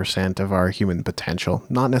 5% of our human potential,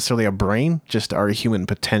 not necessarily a brain, just our human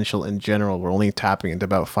potential in general. We're only tapping into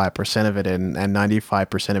about 5% of it, and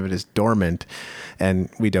 95% of it is dormant, and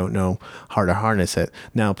we don't know how to harness it.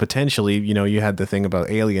 Now, potentially, you had the thing about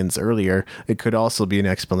aliens earlier. It could also be an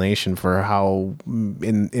explanation for how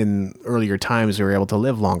in earlier times we were able to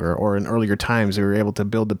live longer, or in earlier times we were able to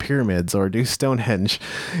build the pyramids or do Stonehenge,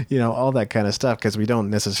 all that kind of stuff, because we don't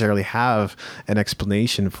necessarily have an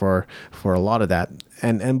explanation for a lot of that.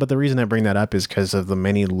 But the reason I bring that up is because of the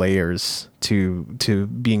many layers to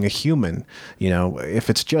being a human. If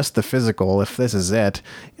it's just the physical, if this is it,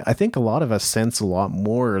 I think a lot of us sense a lot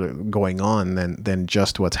more going on than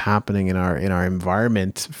just what's happening in our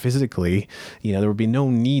environment physically. There would be no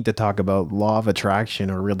need to talk about law of attraction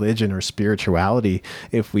or religion or spirituality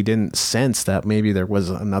if we didn't sense that maybe there was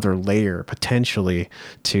another layer potentially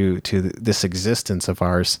to this existence of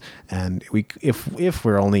ours. And if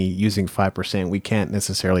we're only using 5%, we can't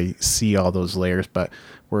necessarily see all those layers, but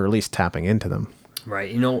we're at least tapping into them.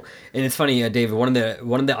 Right. And it's funny, David, one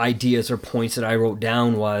of the ideas or points that I wrote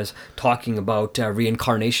down was talking about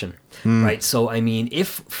reincarnation. Right. So, I mean,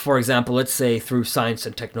 if, for example, let's say through science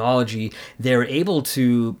and technology, we're able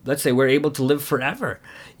to live forever.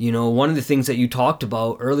 One of the things that you talked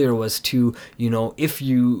about earlier was if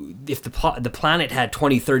the planet had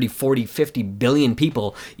 20, 30, 40, 50 billion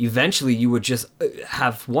people, eventually you would just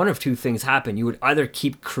have one of two things happen. You would either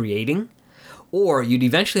keep creating, or you'd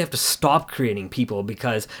eventually have to stop creating people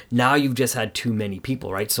because now you've just had too many people,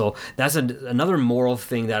 right? So that's another moral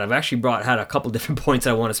thing that I've actually had a couple different points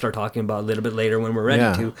I want to start talking about a little bit later when we're ready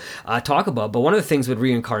to talk about. But one of the things with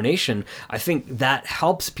reincarnation, I think that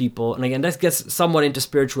helps people. And again, that gets somewhat into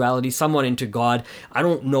spirituality, somewhat into God. I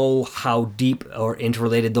don't know how deep or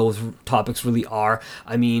interrelated those topics really are.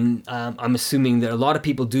 I mean, I'm assuming that a lot of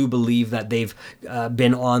people do believe that they've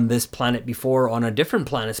been on this planet before, on a different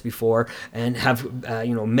planets before, and have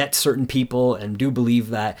met certain people, and do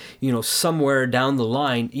believe that somewhere down the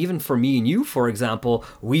line, even for me and you, for example,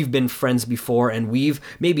 we've been friends before, and we've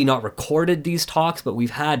maybe not recorded these talks, but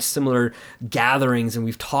we've had similar gatherings and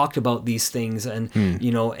we've talked about these things, and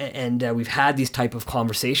we've had these type of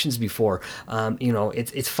conversations before.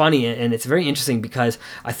 It's funny, and it's very interesting, because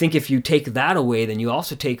I think if you take that away, then you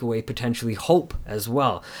also take away potentially hope as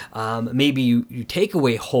well. Maybe you take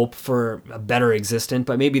away hope for a better existence,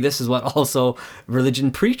 but maybe this is what also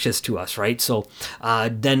religion preaches to us, right? So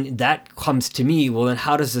then that comes to me, well, then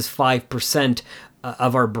how does this 5%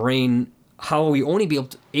 of our brain, how are we only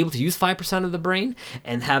able to use 5% of the brain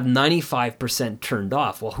and have 95% turned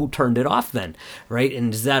off? Well, who turned it off then, right?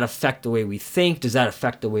 And does that affect the way we think? Does that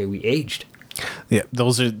affect the way we aged? Yeah,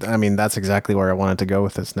 that's exactly where I wanted to go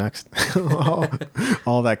with this next.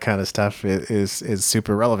 all that kind of stuff is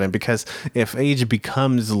super relevant, because if age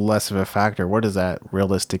becomes less of a factor, what does that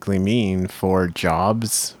realistically mean for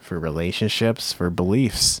jobs, for relationships, for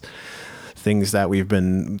beliefs? Things that we've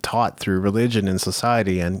been taught through religion and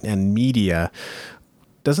society and media.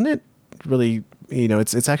 Doesn't it really,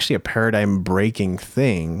 it's actually a paradigm breaking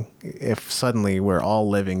thing if suddenly we're all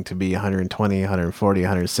living to be 120, 140,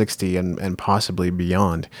 160 and possibly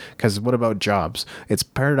beyond. Because what about jobs? It's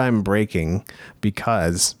paradigm breaking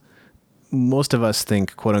because most of us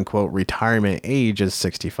think, quote unquote, retirement age is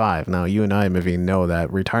 65. Now, you and I maybe know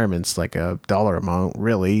that retirement's like a dollar amount.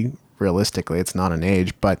 Realistically, it's not an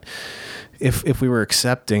age. But if we were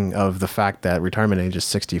accepting of the fact that retirement age is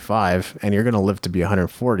 65 and you're going to live to be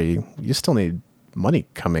 140, you still need money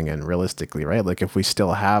coming in realistically, right? Like if we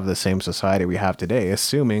still have the same society we have today,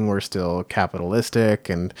 assuming we're still capitalistic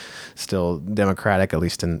and still democratic, at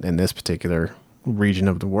least in this particular region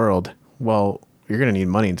of the world, well, you're going to need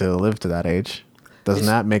money to live to that age. Doesn't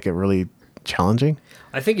that make it really challenging?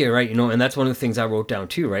 I think you're right, and that's one of the things I wrote down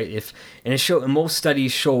too, right? Most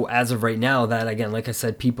studies show as of right now that, again, like I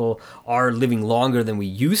said, people are living longer than we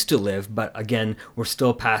used to live, but again, we're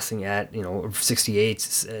still passing at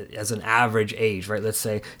 68 as an average age, right? Let's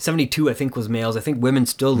say 72, I think, was males. I think women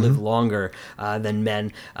still live longer than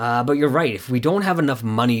men. But you're right. If we don't have enough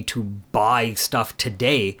money to buy stuff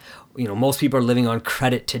today, most people are living on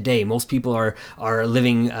credit today. Most people are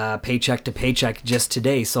living paycheck to paycheck just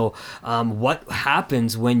today. So what happens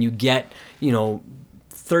when you get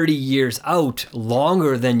 30 years out,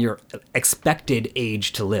 longer than your expected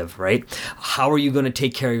age to live, right? How are you going to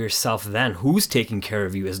take care of yourself then? Who's taking care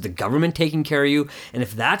of you? Is the government taking care of you? And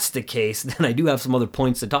if that's the case, then I do have some other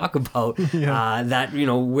points to talk about that,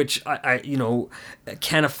 which I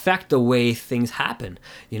can affect the way things happen,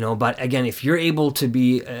 But again, if you're able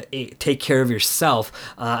to take care of yourself,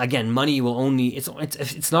 again, money will only,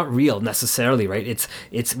 it's not real necessarily, right?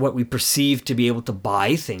 It's what we perceive to be able to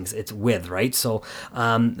buy things it's with, right? So,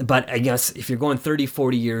 but I guess if you're going 30,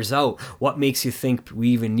 40 years out, what makes you think we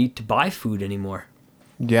even need to buy food anymore?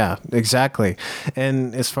 Yeah, exactly.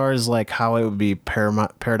 And as far as like how it would be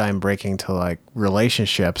paradigm breaking to like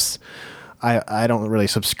relationships, I don't really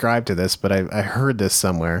subscribe to this, but I heard this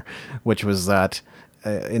somewhere, which was that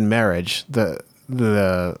in marriage, the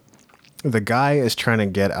guy is trying to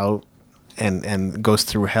get out and goes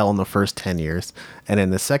through hell in the first 10 years. And in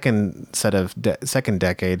the second second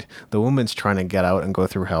decade, the woman's trying to get out and go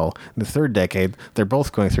through hell. In the third decade, they're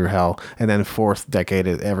both going through hell. And then fourth decade,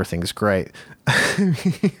 everything's great.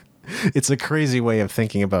 It's a crazy way of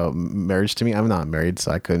thinking about marriage to me. I'm not married,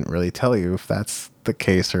 so I couldn't really tell you if that's the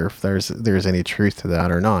case or if there's any truth to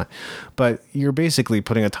that or not. But you're basically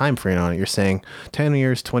putting a time frame on it. You're saying 10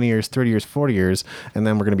 years, 20 years, 30 years, 40 years, and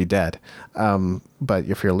then we're going to be dead. But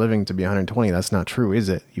if you're living to be 120, that's not true, is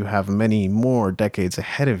it? You have many more decades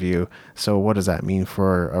ahead of you. So what does that mean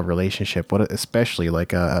for a relationship, especially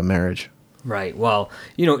like a marriage? Right. Well,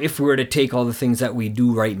 if we were to take all the things that we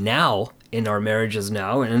do right now in our marriages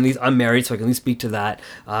now, and at least I'm married, so I can at least speak to that.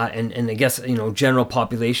 And I guess, general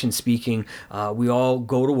population speaking, we all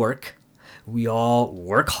go to work. We all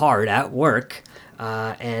work hard at work.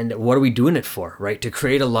 And what are we doing it for, right? To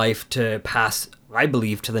create a life to pass, I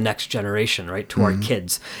believe, to the next generation, right? To our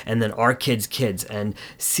kids, and then our kids' kids, and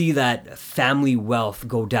see that family wealth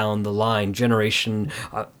go down the line, generation,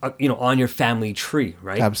 on your family tree,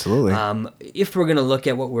 right? Absolutely. If we're going to look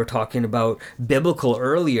at what we're talking about biblical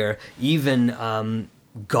earlier, even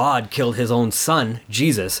God killed his own son,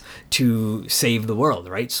 Jesus, to save the world,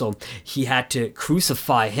 right? So he had to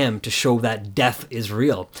crucify him to show that death is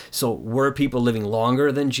real. So were people living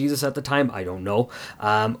longer than Jesus at the time? I don't know,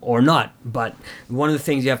 or not. But one of the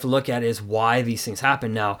things you have to look at is why these things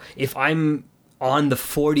happen. Now, if I'm on the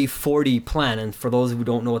 40-40 plan, and for those who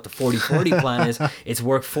don't know what the 40-40 plan is, it's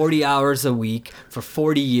work 40 hours a week for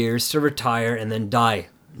 40 years to retire and then die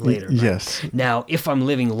later. Right? Yes. Now, if I'm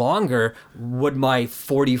living longer, would my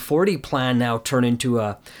 40-40 plan now turn into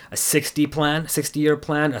a 60-year plan,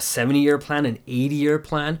 a 70-year plan, an 80-year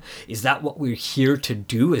plan? Is that what we're here to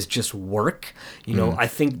do, is just work? I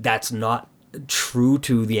think that's not true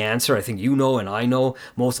to the answer. I think and I know,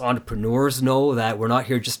 most entrepreneurs know that we're not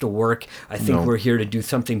here just to work. I think we're here to do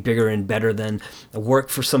something bigger and better than work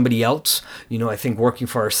for somebody else. I think working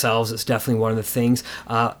for ourselves is definitely one of the things.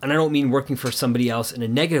 And I don't mean working for somebody else in a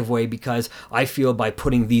negative way, because I feel by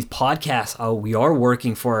putting these podcasts out, we are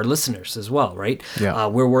working for our listeners as well, right? Yeah.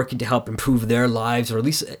 We're working to help improve their lives, or at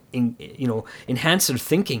least enhance their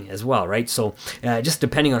thinking as well, right? So just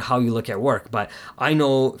depending on how you look at work. But I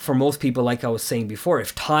know for most people, like I was saying before,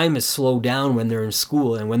 if time is slowed down when they're in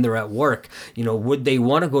school and when they're at work, would they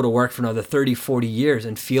want to go to work for another 30, 40 years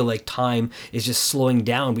and feel like time is just slowing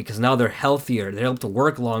down, because now they're healthier, they're able to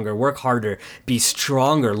work longer, work harder, be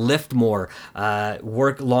stronger, lift more,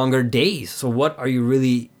 work longer days? So what are you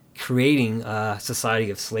really creating? A society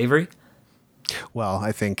of slavery? Well,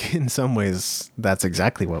 I think in some ways that's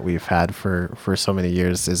exactly what we've had for so many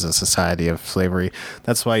years, is a society of slavery.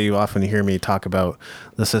 That's why you often hear me talk about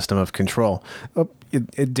the system of control.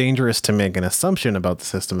 It's dangerous to make an assumption about the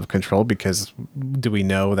system of control, because do we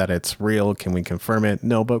know that it's real? Can we confirm it?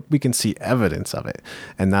 No, but we can see evidence of it.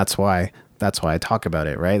 And that's why I talk about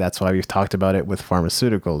it, right? That's why we've talked about it with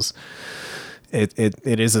pharmaceuticals. It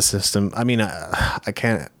is a system. I mean, I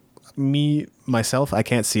can't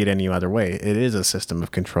see it any other way. It is a system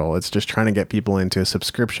of control. It's just trying to get people into a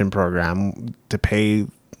subscription program to pay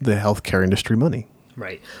the healthcare industry money.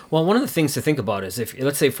 Right. Well, one of the things to think about is, if,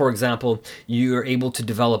 let's say, for example, you're able to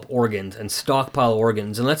develop organs and stockpile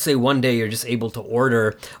organs, and let's say one day you're just able to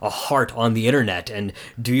order a heart on the internet and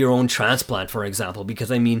do your own transplant, for example. Because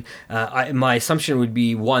my assumption would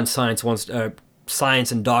be, one,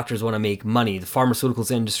 science and doctors want to make money. The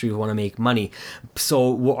pharmaceuticals industry want to make money.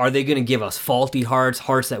 So are they going to give us faulty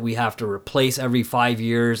hearts that we have to replace every 5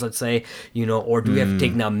 years, let's say, or do we have to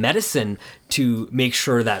take now medicine to make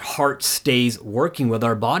sure that heart stays working with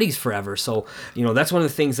our bodies forever? So, that's one of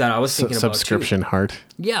the things that I was thinking about. Subscription heart.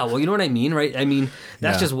 Yeah, well, you know what I mean, right? I mean,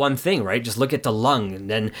 that's just one thing, right? Just look at the lung, and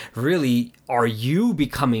then really, are you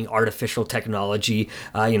becoming artificial technology,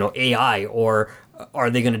 AI, or are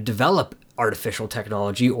they going to develop artificial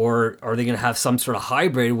technology, or are they going to have some sort of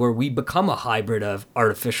hybrid where we become a hybrid of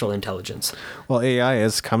artificial intelligence? Well, AI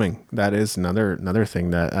is coming. That is another thing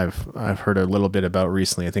that I've heard a little bit about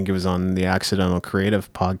recently. I think it was on the Accidental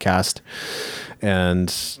Creative podcast.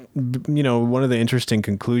 And, one of the interesting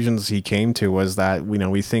conclusions he came to was that,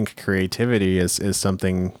 we think creativity is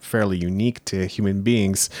something fairly unique to human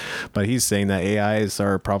beings, but he's saying that AIs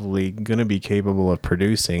are probably going to be capable of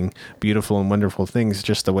producing beautiful and wonderful things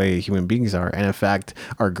just the way human beings are. And in fact,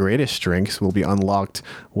 our greatest strengths will be unlocked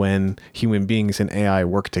when human beings and AI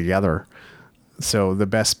work together. So the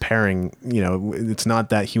best pairing, it's not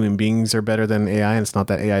that human beings are better than AI, and it's not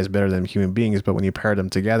that AI is better than human beings, but when you pair them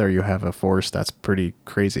together, you have a force that's pretty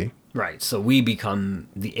crazy. Right. So we become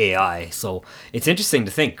the AI. So it's interesting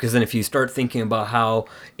to think, because then if you start thinking about how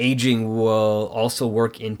aging will also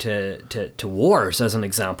work into to wars as an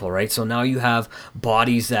example, right? So now you have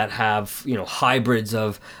bodies that have, hybrids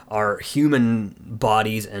of our human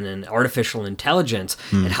bodies and an artificial intelligence.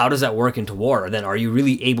 And how does that work into war? Then are you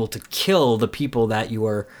really able to kill the people that you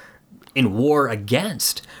are in war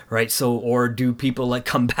against, right? So, or do people like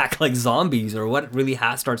come back like zombies, or what really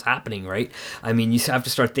starts happening, right? I mean, you have to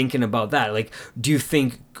start thinking about that. Like, do you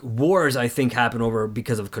think wars, I think, happen over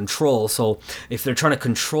because of control? So if they're trying to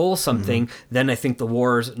control something, then I think the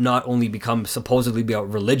wars not only become supposedly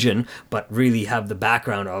about religion, but really have the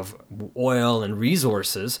background of oil and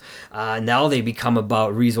resources. Now they become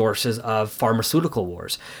about resources of pharmaceutical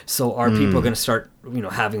wars. So are people going to start,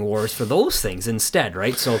 having wars for those things instead,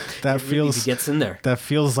 right? So That feels gets in there. That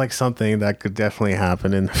feels like something that could definitely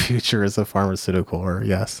happen in the future as a pharmaceutical, or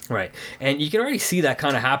yes. Right. And you can already see that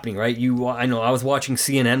kind of happening, right? I know I was watching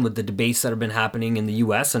CNN with the debates that have been happening in the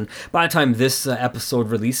US, and by the time this episode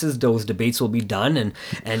releases, those debates will be done,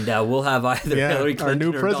 and we'll have either Hillary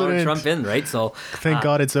Clinton or Donald Trump in, right? So thank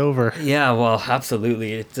God it's over. Yeah, well,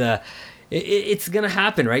 absolutely. It's going to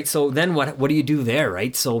happen, right? So then what do you do there,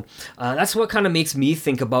 right? So that's what kind of makes me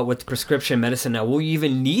think about with prescription medicine now. Will you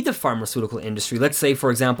even need the pharmaceutical industry? Let's say, for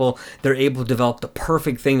example, they're able to develop the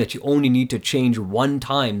perfect thing that you only need to change one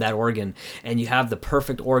time, that organ, and you have the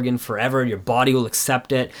perfect organ forever. Your body will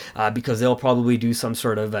accept it because they'll probably do some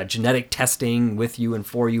sort of genetic testing with you and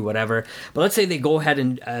for you, whatever. But let's say they go ahead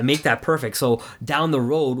and make that perfect. So down the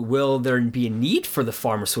road, will there be a need for the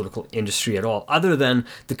pharmaceutical industry at all, other than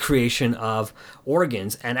the creation of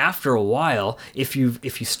organs? And after a while, if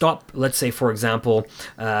you stop, let's say, for example,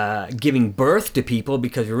 giving birth to people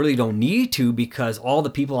because you really don't need to, because all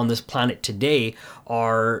the people on this planet today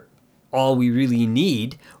are all we really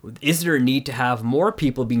need, is there a need to have more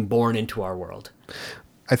people being born into our world?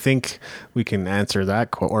 I think we can answer that,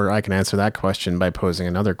 or I can answer that question by posing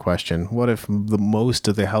another question. What if most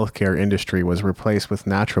of the healthcare industry was replaced with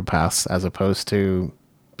naturopaths as opposed to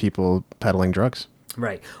people peddling drugs?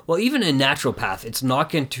 Right. Well, even in naturopath, it's not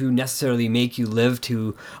going to necessarily make you live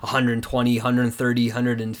to 120, 130,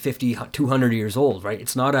 150, 200 years old, right?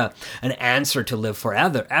 It's not an answer to live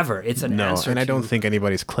forever, ever. It's an answer. No, and I don't think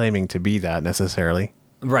anybody's claiming to be that necessarily.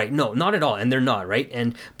 Right. No, not at all. And they're not, right?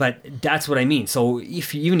 But that's what I mean. So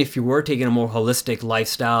even if you were taking a more holistic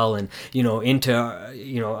lifestyle and,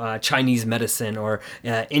 into, Chinese medicine or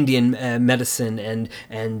Indian medicine and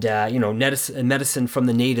medicine from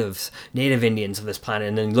the native Indians of this planet,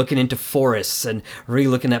 and then looking into forests and really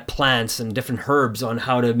looking at plants and different herbs on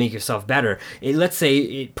how to make yourself better. Let's say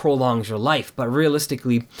it prolongs your life, but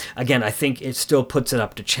realistically, again, I think it still puts it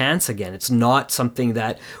up to chance again. It's not something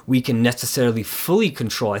that we can necessarily fully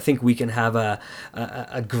control. I think we can have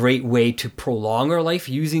a great way to prolong our life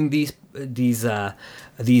using these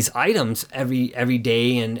items every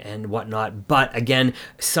day and whatnot. But again,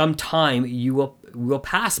 sometime you will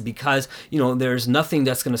pass, because there's nothing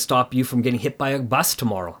that's going to stop you from getting hit by a bus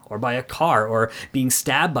tomorrow, or by a car, or being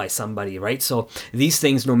stabbed by somebody, right? So these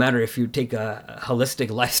things, no matter if you take a holistic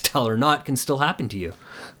lifestyle or not, can still happen to you.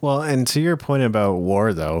 Well, and to your point about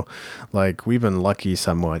war, though, like, we've been lucky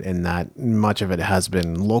somewhat in that much of it has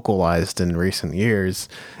been localized in recent years,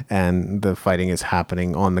 and the fighting is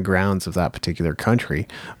happening on the grounds of that particular country.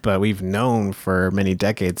 But we've known for many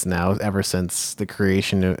decades now, ever since the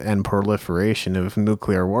creation and proliferation of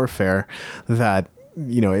nuclear warfare, that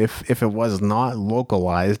if it was not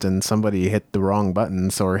localized and somebody hit the wrong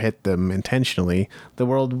buttons or hit them intentionally, the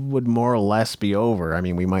world would more or less be over. I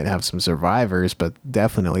mean, we might have some survivors, but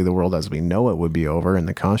definitely the world as we know it would be over in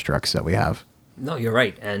the constructs that we have. No, you're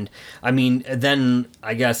right. And I mean, then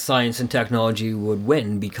I guess science and technology would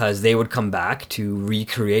win, because they would come back to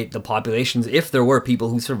recreate the populations if there were people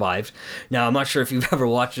who survived. Now, I'm not sure if you've ever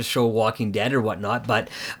watched the show Walking Dead or whatnot, but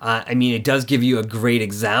I mean, it does give you a great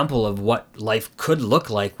example of what life could look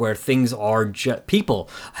like, where things are people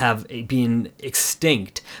have been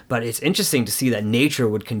extinct. But it's interesting to see that nature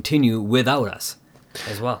would continue without us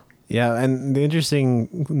as well. Yeah, and the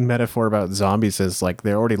interesting metaphor about zombies is, like,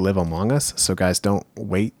 they already live among us, so guys, don't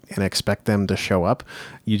wait and expect them to show up.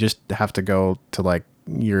 You just have to go to, like,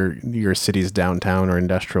 your city's downtown or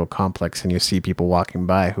industrial complex, and you see people walking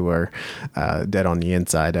by who are dead on the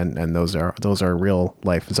inside, and those are real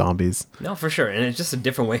life zombies. No, for sure. And it's just a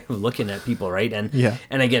different way of looking at people, right? And yeah.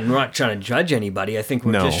 And again, we're not trying to judge anybody. I think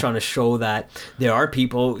we're just trying to show that there are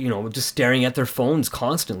people, just staring at their phones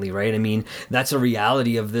constantly, right? I mean, that's a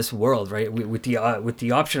reality of this world, right? With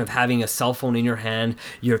the option of having a cell phone in your hand,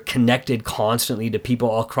 you're connected constantly to people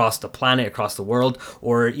all across the planet, across the world,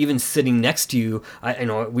 or even sitting next to you.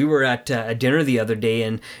 we were at a dinner the other day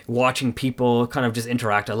and watching people kind of just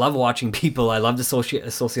interact. I love watching people. I love the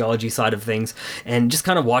sociology side of things, and just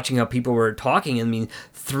kind of watching how people were talking. I mean,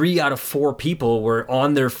 3 out of 4 people were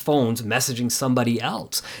on their phones messaging somebody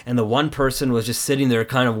else, and the one person was just sitting there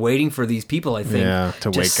kind of waiting for these people, I think,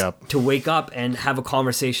 to wake up and have a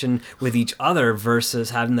conversation with each other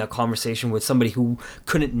versus having that conversation with somebody who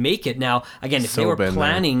couldn't make it. Now, again, if they were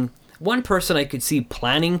planning, one person I could see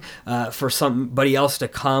planning for somebody else to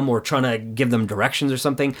come or trying to give them directions or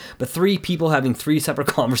something, but 3 people having 3 separate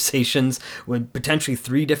conversations with potentially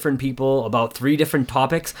 3 different people about 3 different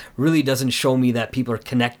topics really doesn't show me that people are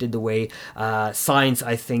connected the way science,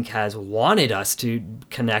 I think, has wanted us to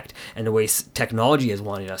connect, and the way technology has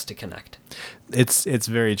wanted us to connect. It's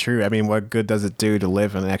very true. I mean, what good does it do to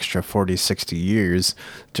live an extra 40, 60 years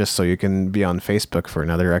just so you can be on Facebook for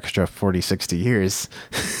another extra 40, 60 years?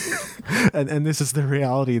 and this is the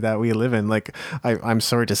reality that we live in. Like, I'm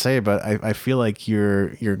sorry to say, but I feel like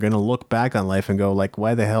you're going to look back on life and go, like,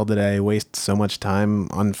 why the hell did I waste so much time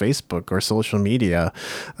on Facebook or social media?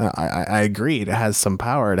 I agree. It has some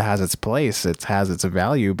power. It has its place. It has its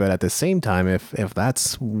value. But at the same time, if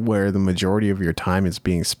that's where the majority of your time is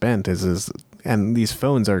being spent, and these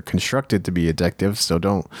phones are constructed to be addictive, so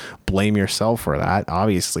don't blame yourself for that.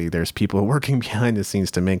 Obviously, there's people working behind the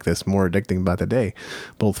scenes to make this more addicting by the day,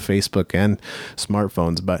 both Facebook and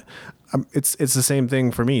smartphones. But it's the same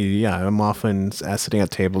thing for me. Yeah, I'm often sitting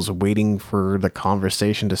at tables waiting for the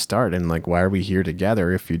conversation to start. And like, why are we here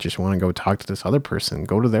together? If you just want to go talk to this other person,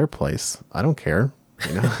 go to their place. I don't care.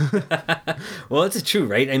 You know? Well, it's true,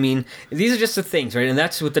 right? I mean, these are just the things, right? And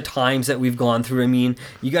that's with the times that we've gone through. I mean,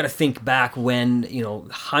 you got to think back when,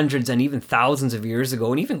 hundreds and even thousands of years ago,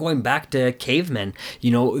 and even going back to cavemen,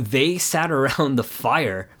 they sat around the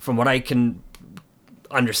fire, from what I can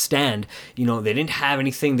understand. They didn't have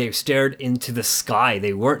anything. They stared into the sky.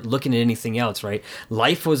 They weren't looking at anything else, right?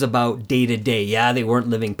 Life was about day to day. Yeah, they weren't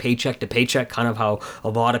living paycheck to paycheck, kind of how a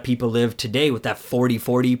lot of people live today with that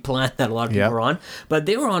 40-40 plan that a lot of people are on. But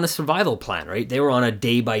they were on a survival plan, right? They were on a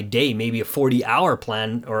day by day, maybe a 40-hour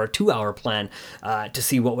plan or a 2-hour plan to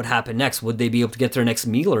see what would happen next. Would they be able to get their next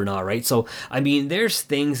meal or not, right? So, I mean, there's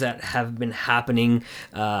things that have been happening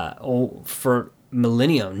for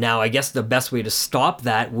millennium. Now, I guess the best way to stop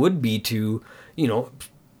that would be to,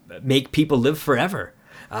 make people live forever.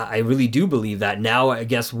 I really do believe that. Now, I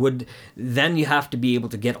guess then you have to be able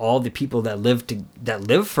to get all the people that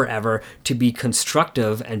live forever to be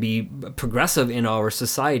constructive and be progressive in our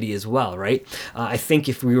society as well, right? I think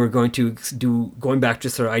if we were going to going back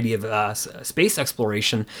to our idea of space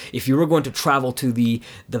exploration, if you were going to travel to the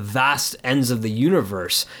vast ends of the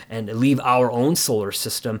universe and leave our own solar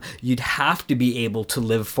system, you'd have to be able to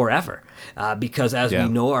live forever. Because as we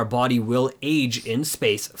know, our body will age in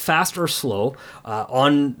space, fast or slow,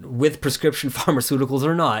 with prescription pharmaceuticals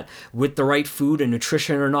or not, with the right food and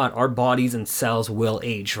nutrition or not, our bodies and cells will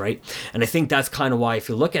age, right? And I think that's kind of why, if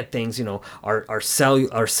you look at things, our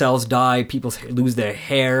cells die, people lose their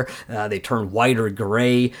hair, they turn white or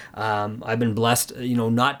gray. I've been blessed,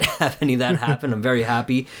 not to have any of that happen. I'm very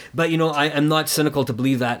happy, but I'm not cynical to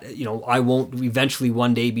believe that I won't eventually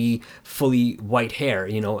one day be fully white hair,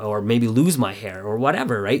 or maybe lose my hair or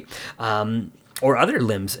whatever, right? Or other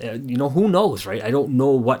limbs, who knows, right? I don't know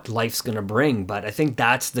what life's going to bring, but I think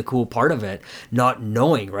that's the cool part of it, not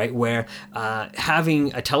knowing, right? Where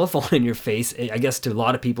having a telephone in your face, I guess to a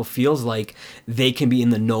lot of people feels like they can be in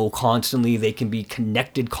the know constantly, they can be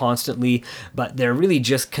connected constantly, but they're really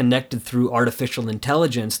just connected through artificial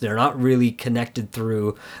intelligence. They're not really connected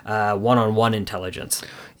through one-on-one intelligence.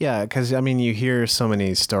 Yeah, because I mean, you hear so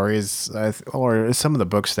many stories, or some of the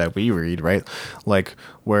books that we read, right? Like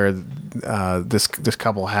where this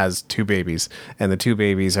couple has 2 babies, and the 2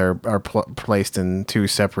 babies are placed in 2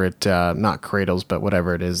 separate, not cradles, but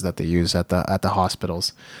whatever it is that they use at the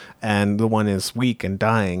hospitals, and the one is weak and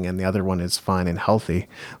dying, and the other one is fine and healthy.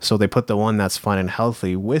 So they put the one that's fine and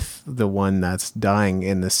healthy with the one that's dying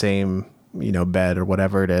in the same bed or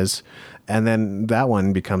whatever it is. And then that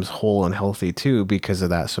one becomes whole and healthy too, because of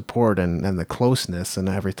that support and the closeness and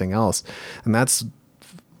everything else. And that's,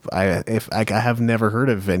 I have never heard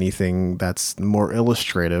of anything that's more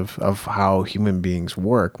illustrative of how human beings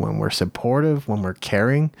work. When we're supportive, when we're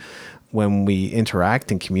caring, when we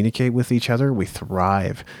interact and communicate with each other, we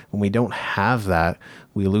thrive. When we don't have that,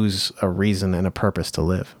 we lose a reason and a purpose to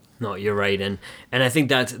live. No, you're right, and I think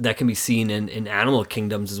that can be seen in animal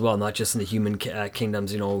kingdoms as well, not just in the human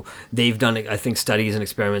kingdoms. They've done, I think, studies and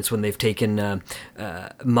experiments when they've taken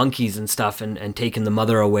monkeys and stuff and taken the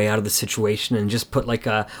mother away out of the situation and just put like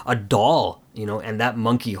a doll and that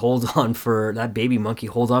baby monkey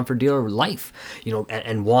holds on for dear life,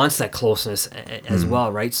 and wants that closeness as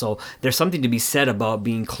well, right? So there's something to be said about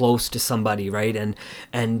being close to somebody, right? And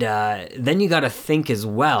then you got to think as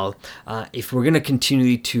well, if we're going to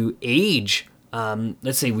continue to age,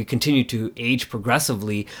 let's say we continue to age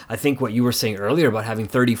progressively, I think what you were saying earlier about having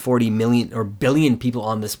 30, 40 million or billion people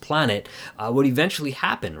on this planet would eventually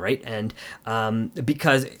happen, right? And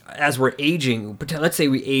because as we're aging, let's say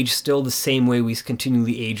we age still the same way we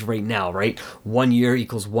continually age right now, right? 1 year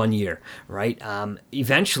equals 1 year, right?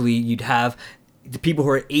 Eventually you'd have the people who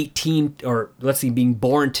are 18, or let's say being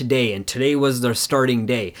born today, and today was their starting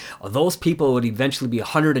day, those people would eventually be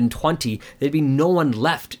 120. There'd be no one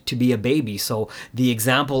left to be a baby. So the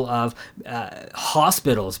example of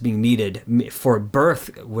hospitals being needed for birth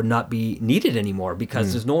would not be needed anymore,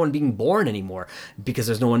 because there's no one being born anymore, because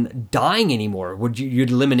there's no one dying anymore. You'd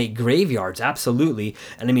eliminate graveyards? Absolutely.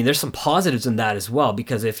 And I mean, there's some positives in that as well,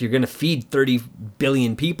 because if you're going to feed 30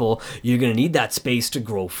 billion people, you're going to need that space to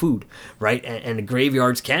grow food, right? And the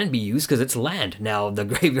graveyards can be used because it's land. Now, the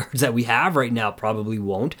graveyards that we have right now probably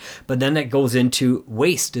won't, but then that goes into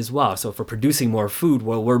waste as well. So if we're producing more food,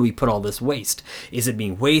 well, where do we put all this waste? Is it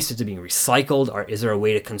being waste? Is it being recycled? Or is there a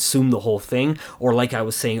way to consume the whole thing? Or like I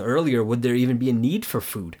was saying earlier, would there even be a need for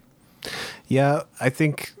food? Yeah, I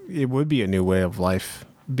think it would be a new way of life,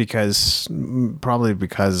 because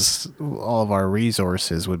all of our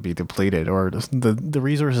resources would be depleted, or the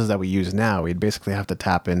resources that we use now, we'd basically have to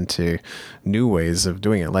tap into new ways of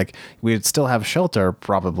doing it. Like, we'd still have shelter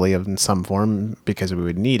probably in some form because we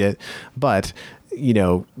would need it, but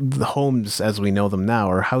the homes as we know them now,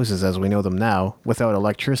 or houses as we know them now, without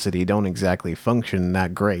electricity don't exactly function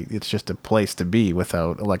that great. It's just a place to be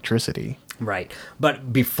without electricity. Right.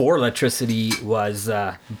 But before electricity was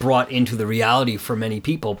brought into the reality for many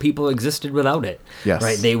people, people existed without it. Yes.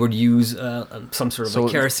 Right. They would use some sort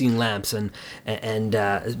of kerosene lamps and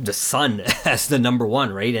the sun as the number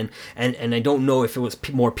one. Right. And I don't know if it was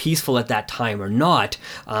more peaceful at that time or not.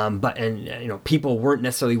 But people weren't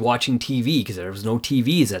necessarily watching TV because there was no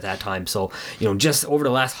TVs at that time. So, just over the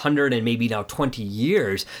last 100 and maybe now 20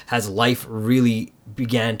 years has life really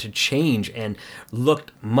began to change and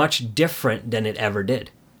looked much different than it ever did.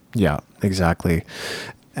 Yeah, exactly.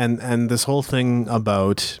 And this whole thing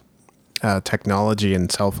about technology and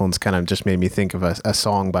cell phones kind of just made me think of a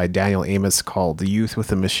song by Daniel Amos called "The Youth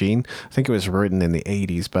with a Machine." I think it was written in the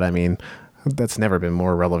 80s, but I mean, that's never been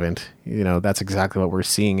more relevant. That's exactly what we're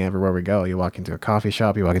seeing everywhere we go. You walk into a coffee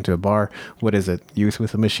shop, you walk into a bar. What is it? Youth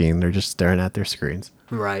with a machine. They're just staring at their screens.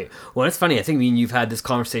 Right. Well, it's funny. I think you've had this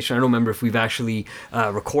conversation. I don't remember if we've actually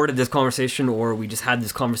recorded this conversation or we just had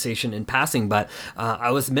this conversation in passing, but I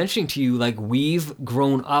was mentioning to you, like, we've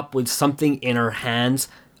grown up with something in our hands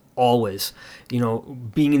always.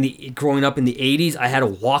 Growing up in the 80s, I had a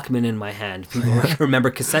Walkman in my hand. People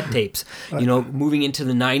remember cassette tapes. Moving into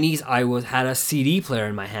the 90s, I had a CD player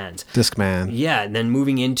in my hands. Discman. Yeah, and then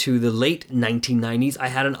moving into the late 1990s, I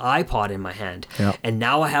had an iPod in my hand. Yep. And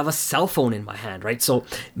now I have a cell phone in my hand, right? So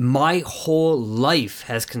my whole life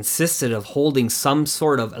has consisted of holding some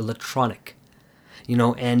sort of electronic.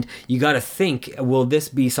 And you got to think, will this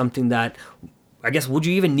be something that, I guess, would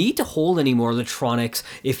you even need to hold any more electronics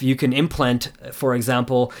if you can implant, for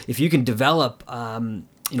example, if you can develop,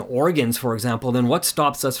 organs, for example, then what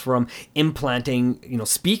stops us from implanting,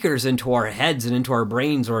 speakers into our heads and into our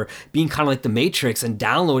brains, or being kind of like the Matrix and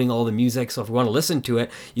downloading all the music? So if we want to listen to it,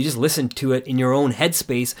 you just listen to it in your own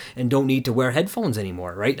headspace and don't need to wear headphones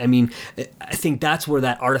anymore, right? I mean, I think that's where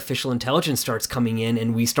that artificial intelligence starts coming in,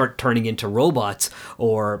 and we start turning into robots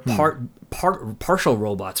or partial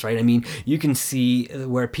robots, right? I mean, you can see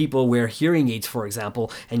where people wear hearing aids, for example,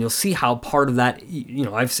 and you'll see how part of that,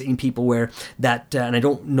 I've seen people wear that, and I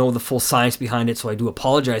don't know the full science behind it, so I do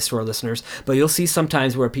apologize to our listeners, but you'll see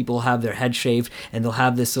sometimes where people have their head shaved and they'll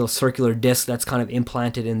have this little circular disc that's kind of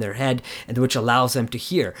implanted in their head, and which allows them to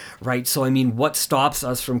hear, right? So, I mean, what stops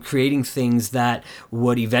us from creating things that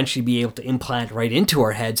would eventually be able to implant right into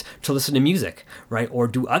our heads to listen to music, right? Or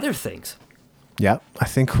do other things? Yeah, I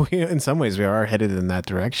think in some ways we are headed in that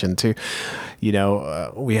direction too.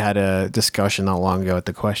 We had a discussion not long ago at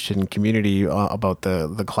the Question community about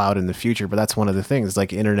the cloud in the future, but that's one of the things,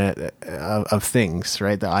 like Internet of Things,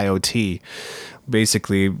 right? The IoT.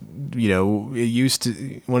 Basically, it used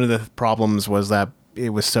to, one of the problems was that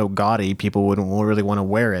it was so gaudy, people wouldn't really want to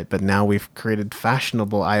wear it. But now we've created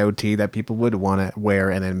fashionable IoT that people would want to wear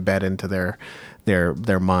and embed into their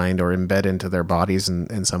mind, or embed into their bodies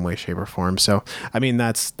in some way, shape, or form. So, I mean,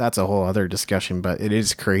 that's a whole other discussion, but it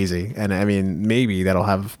is crazy. And I mean, maybe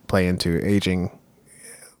that'll play into aging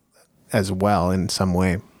as well in some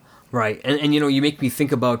way. Right. And you make me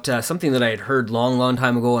think about something that I had heard long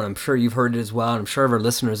time ago, and I'm sure you've heard it as well, and I'm sure our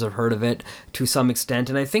listeners have heard of it to some extent.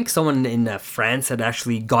 And I think someone in France had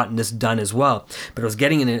actually gotten this done as well, but it was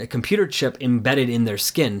getting a computer chip embedded in their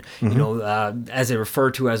skin, as they refer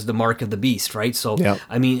to as the mark of the beast, right? So, Yep.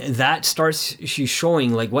 I mean, that starts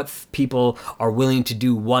showing like what people are willing to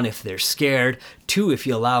do, one, if they're scared, two, if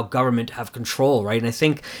you allow government to have control, right? And I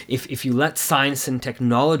think if you let science and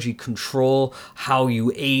technology control how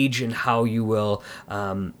you age and how you will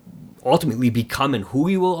ultimately become and who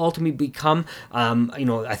you will ultimately become,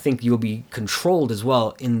 I think you'll be controlled as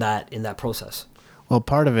well in that process. Well,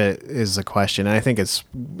 part of it is a question, and I think it's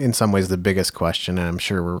in some ways the biggest question, and I'm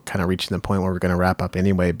sure we're kind of reaching the point where we're going to wrap up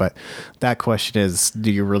anyway, but that question is, do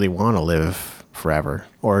you really want to live forever?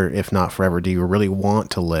 Or if not forever, do you really want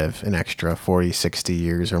to live an extra 40, 60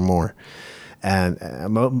 years or more? And,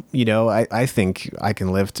 I think I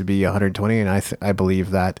can live to be 120, and I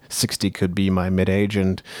believe that 60 could be my mid-age,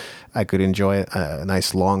 and I could enjoy a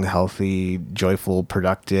nice, long, healthy, joyful,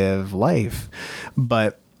 productive life.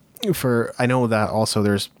 But I know that also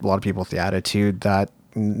there's a lot of people with the attitude that,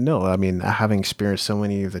 no, I mean, having experienced so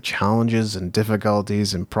many of the challenges and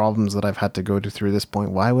difficulties and problems that I've had to go through this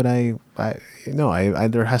point, why would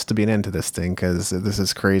there has to be an end to this thing, because this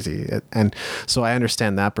is crazy. And so I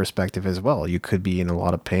understand that perspective as well. You could be in a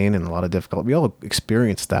lot of pain and a lot of difficulty. We all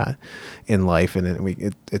experience that in life, and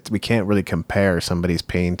we can't really compare somebody's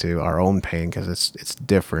pain to our own pain, because it's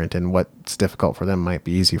different, and what's difficult for them might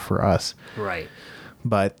be easy for us. Right.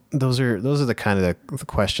 But those are the kind of the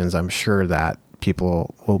questions I'm sure that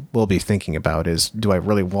people will be thinking about is, do I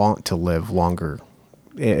really want to live longer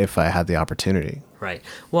if I had the opportunity? Right.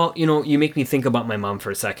 Well, you make me think about my mom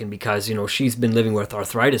for a second, because, she's been living with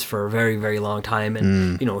arthritis for a very, very long time.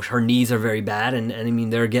 And, her knees are very bad. And I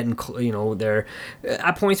mean, they're getting, they're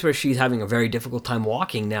at points where she's having a very difficult time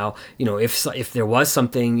walking. Now, if there was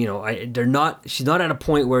something, she's not at a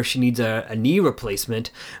point where she needs a knee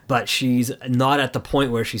replacement, but she's not at the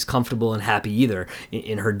point where she's comfortable and happy either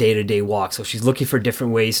in her day-to-day walk. So she's looking for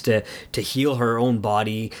different ways to heal her own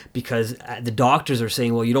body, because the doctors are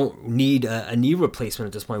saying, well, you don't need a knee replacement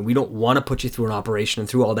at this point. We don't want to put you through an operation and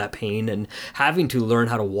through all that pain, and having to learn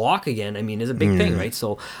how to walk again, I mean, is a big thing, right?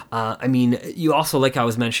 So, I mean, you also, like I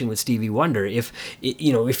was mentioning with Stevie Wonder, if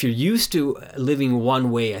you're used to living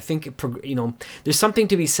one way, I think, there's something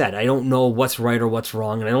to be said. I don't know what's right or what's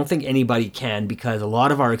wrong, and I don't think anybody can, because a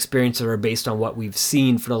lot of our experiences are based on what we've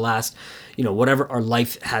seen for the last, whatever our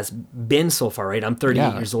life has been so far, right? I'm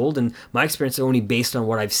 38 years old, and my experience is only based on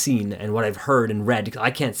what I've seen and what I've heard and read. I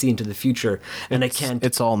can't see into the future, and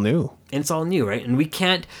it's all new. It's all new, right? And we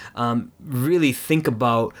can't really think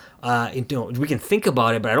about, we can think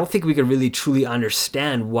about it, but I don't think we can really truly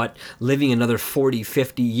understand what living another 40,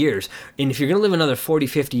 50 years. And if you're going to live another 40,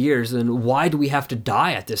 50 years, then why do we have to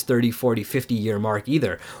die at this 30, 40, 50 year mark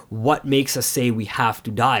either? What makes us say we have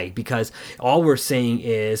to die? Because all we're saying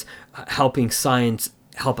is helping science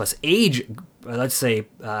help us age, let's say,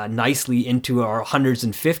 nicely into our 100s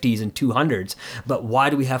and 50s and 200s. But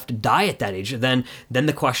why do we have to die at that age? Then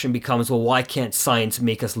the question becomes, well, why can't science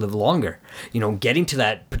make us live longer? Getting to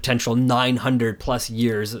that potential 900 plus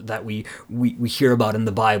years that we hear about in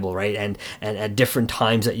the Bible, right? And at different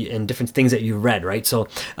times and different things that you've read, right? So,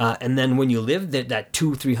 and then when you live that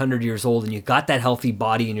 200-300 years old, and you got that healthy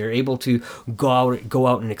body, and you're able to go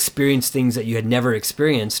out and experience things that you had never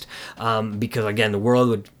experienced, because again, the world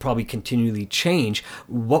would probably continually change.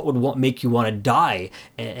 What would make you want to die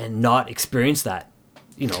and not experience that?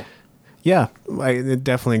 Yeah, it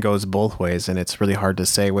definitely goes both ways, and it's really hard to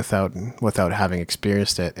say without having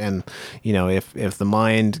experienced it. And if the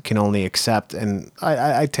mind can only accept, and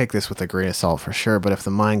I take this with a grain of salt for sure, but if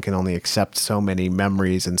the mind can only accept so many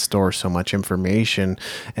memories and store so much information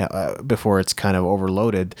before it's kind of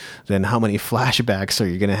overloaded, then how many flashbacks are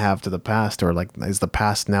you going to have to the past? Or is the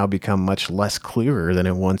past now become much less clearer than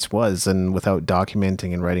it once was? And without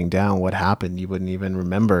documenting and writing down what happened, you wouldn't even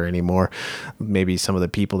remember anymore. Maybe some of the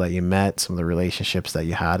people that you met, some of the relationships that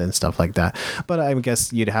you had and stuff like that. But I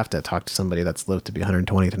guess you'd have to talk to somebody that's lived to be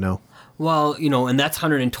 120 to know. Well, and that's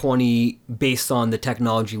 120 based on the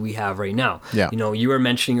technology we have right now. Yeah. You were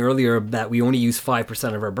mentioning earlier that we only use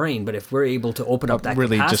 5% of our brain, but if we're able to open up that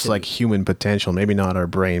really capacity, just like human potential, maybe not our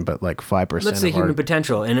brain, but like 5%. Let's say human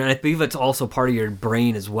potential, and I believe it's also part of your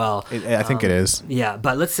brain as well. I think it is. Yeah,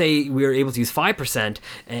 but let's say we are able to use 5%,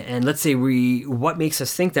 and let's say what makes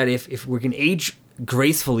us think that if we can age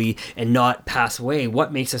gracefully and not pass away?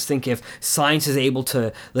 What makes us think if science is able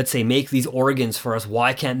to, let's say, make these organs for us,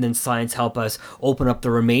 why can't then science help us open up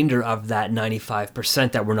the remainder of that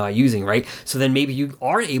 95% that we're not using, right? So then maybe you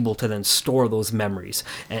are able to then store those memories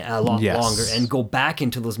a lot longer and go back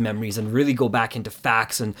into those memories and really go back into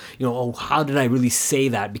facts and, oh, how did I really say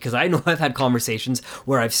that? Because I know I've had conversations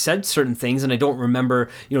where I've said certain things and I don't remember,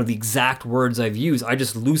 the exact words I've used. I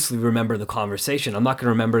just loosely remember the conversation. I'm not going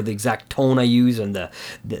to remember the exact tone I use and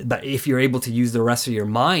but if you're able to use the rest of your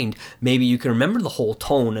mind, maybe you can remember the whole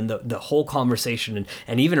tone and the whole conversation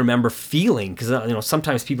and even remember feeling, because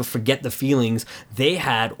sometimes people forget the feelings they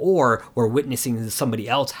had or were witnessing somebody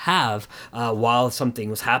else have while something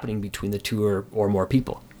was happening between the two or more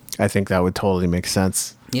people. I think that would totally make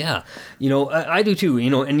sense. Yeah, I do too,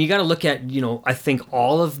 and you got to look at, I think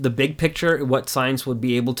all of the big picture, what science would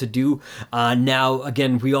be able to do. Now,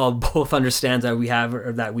 again, we all both understand that we have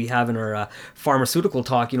in our pharmaceutical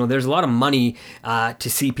talk, there's a lot of money to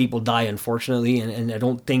see people die, unfortunately, and I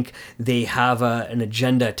don't think they have an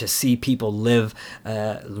agenda to see people live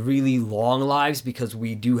really long lives, because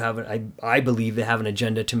we do have, I believe they have an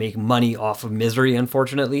agenda to make money off of misery,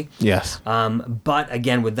 unfortunately. Yes. But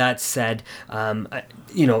again, with that said,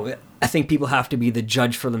 I think people have to be the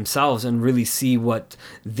judge for themselves and really see what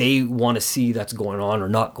they want to see that's going on or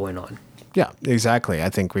not going on. Yeah, exactly.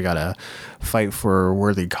 I think we got to fight for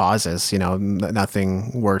worthy causes.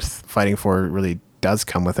 Nothing worth fighting for really does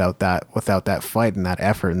come without that fight and that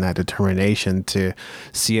effort and that determination to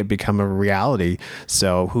see it become a reality.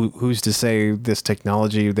 So who's to say this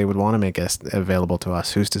technology they would want to make us available to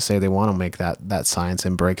us? Who's to say they want to make that science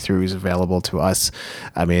and breakthroughs available to us?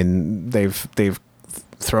 I mean, they've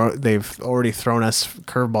already thrown us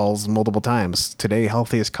curveballs multiple times. Today,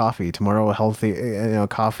 healthy is coffee. Tomorrow,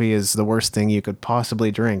 coffee is the worst thing you could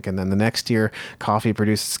possibly drink. And then the next year, coffee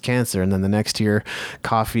produces cancer. And then the next year,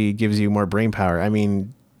 coffee gives you more brain power. I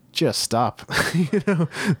mean, just stop.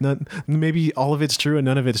 Maybe all of it's true and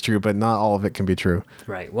none of it's true, but not all of it can be true.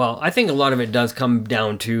 Right. Well, I think a lot of it does come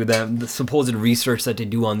down to the supposed research that they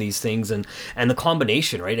do on these things and the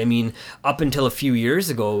combination, right? I mean, up until a few years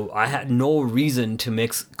ago, I had no reason to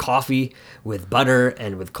mix coffee with butter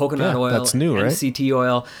and with coconut oil that's new, and right? CT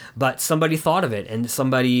oil, but somebody thought of it and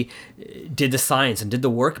somebody did the science and did the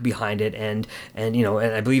work behind it, and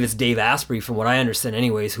I believe it's Dave Asprey, from what I understand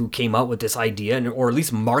anyways, who came up with this idea, or at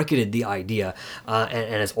least marketed the idea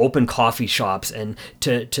and has opened coffee shops and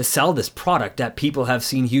to sell this product that people have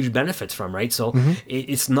seen huge benefits from, right? So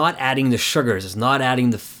it's not adding the sugars, it's not adding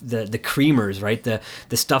the creamers, right?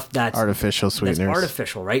 The stuff that's artificial sweeteners. That's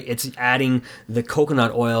artificial, right? It's adding the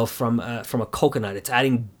coconut oil from a coconut. It's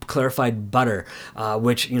adding clarified butter,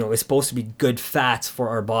 which is supposed to be good fats for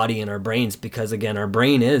our body and our brains, because again, our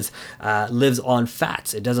brain lives on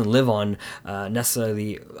fats. It doesn't live on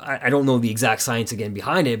necessarily. I don't know the exact science again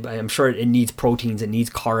behind it, but I'm sure it needs proteins, it needs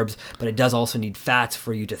carbs, but it does also need fats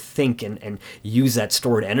for you to think and use that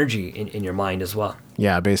stored energy in your mind as well.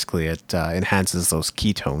 Yeah, basically it enhances those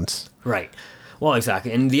ketones. Right. Well,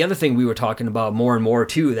 exactly. And the other thing we were talking about more and more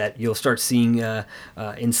too, that you'll start seeing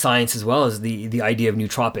in science as well, is the idea of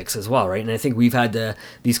nootropics as well, right? And I think we've had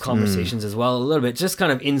these conversations as well a little bit, just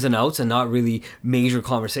kind of ins and outs and not really major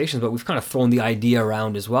conversations, but we've kind of thrown the idea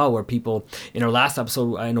around as well, where people, in our last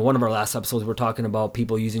episode, I know one of our last episodes, we're talking about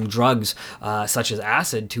people using drugs such as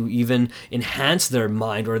acid to even enhance their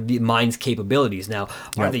mind or the mind's capabilities. Now,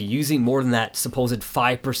 are they using more than that supposed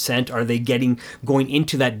 5%? Are they going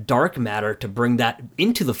into that dark matter to bring that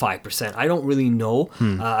into the 5%? I don't really know.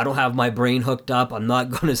 I don't have my brain hooked up. I'm not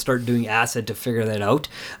going to start doing acid to figure that out.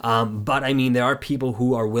 But I mean, there are people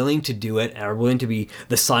who are willing to do it and are willing to be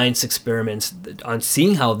the science experiments on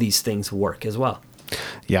seeing how these things work as well.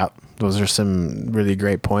 Yeah, those are some really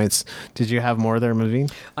great points. Did you have more there, Maveen?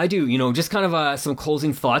 I do, just kind of some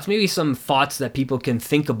closing thoughts, maybe some thoughts that people can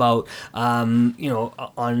think about, on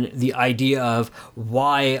the idea of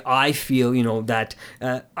why I feel, that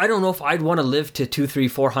I don't know if I'd want to live to 200,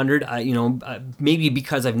 300, 400, maybe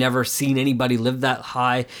because I've never seen anybody live that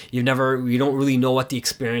high. You don't really know what the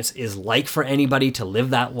experience is like for anybody to live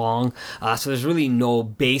that long. So there's really no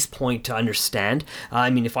base point to understand. I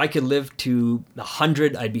mean, if I could live to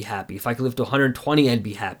 100, I'd be happy. If I could live to 120, I'd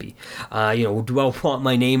be happy. Do I want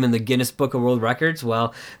my name in the Guinness Book of World Records?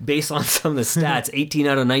 Well, based on some of the stats, 18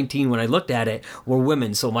 out of 19 when I looked at it were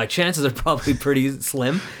women, so my chances are probably pretty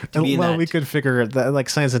slim to be in that. We could figure that, like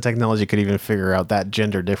science and technology could even figure out that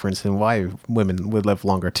gender difference and why women would live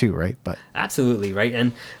longer too, right? But absolutely,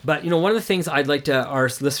 right? But one of the things I'd like our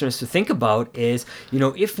listeners to think about is,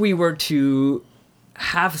 if we were to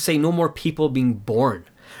have, say, no more people being born,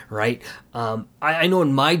 right? I know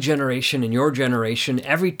in my generation, in your generation,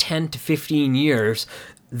 every 10 to 15 years,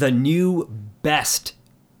 the new best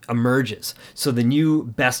emerges. So the new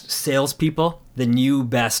best salespeople, the new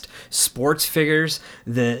best sports figures,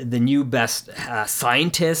 the new best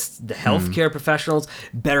scientists, the healthcare professionals,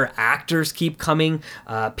 better actors keep coming.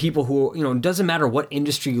 People who, it doesn't matter what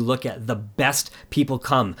industry you look at, the best people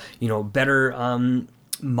come. Better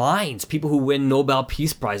minds, people who win Nobel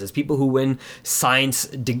Peace Prizes, people who win science,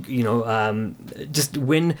 just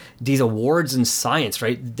win these awards in science,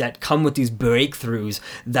 right? That come with these breakthroughs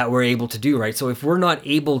that we're able to do, right? So if we're not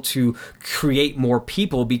able to create more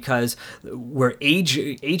people because we're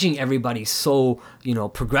aging everybody so,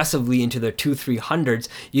 progressively into their 200-300s,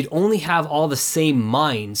 you'd only have all the same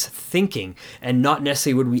minds thinking, and not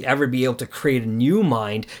necessarily would we ever be able to create a new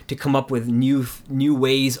mind to come up with new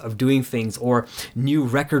ways of doing things or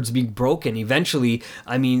new records being broken. Eventually,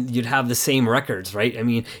 you'd have the same records, right?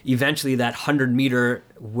 Eventually that 100-meter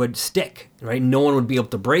would stick, right? No one would be able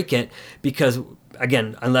to break it because,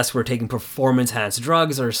 again, unless we're taking performance-enhanced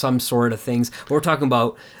drugs or some sort of things, we're talking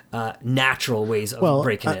about natural ways of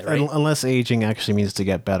breaking it, right? Unless aging actually means to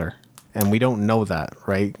get better. And we don't know that,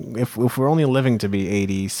 right? If we're only living to be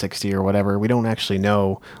 80, 60 or whatever, we don't actually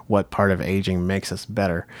know what part of aging makes us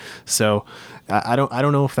better. So I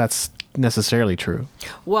don't know if that's necessarily true.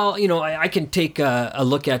 Well, I can take a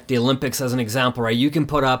look at the Olympics as an example, right? You can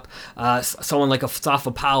put up someone like a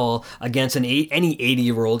Safa Powell against any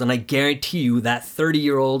 80-year-old, and I guarantee you that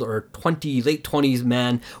 30-year-old or late 20s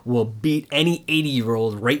man will beat any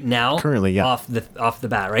 80-year-old right now. Currently, yeah. Off the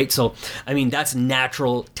bat, right? So, that's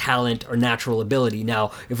natural talent or natural ability.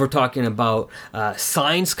 Now, if we're talking about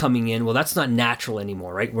science coming in, well, that's not natural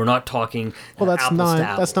anymore, right? We're not talking apples to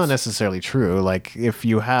apples. That's not necessarily true. Like, if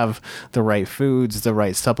you have the right foods, the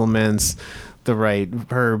right supplements, the right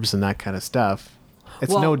herbs and that kind of stuff,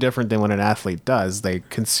 it's no different than what an athlete does. They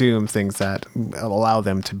consume things that allow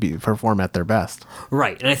them to perform at their best.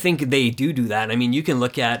 Right, and I think they do that. You can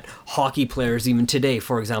look at hockey players even today,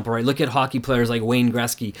 for example, right? Look at hockey players like Wayne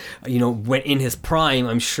Gretzky. When in his prime,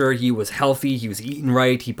 I'm sure he was healthy, he was eating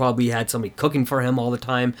right, he probably had somebody cooking for him all the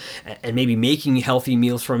time and maybe making healthy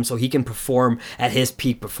meals for him so he can perform at his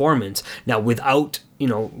peak performance. Now, with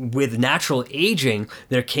natural aging,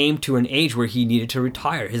 there came to an age where he needed to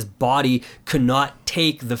retire. His body could not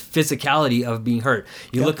take the physicality of being hurt.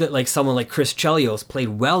 Look at like someone like Chris Chelios, played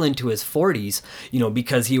well into his 40s,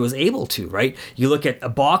 because he was able to, right? You look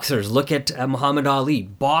at boxers, look at Muhammad Ali,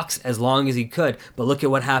 box as long as he could, but look at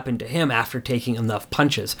what happened to him after taking enough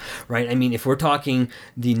punches, right? If we're talking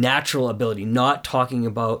the natural ability, not talking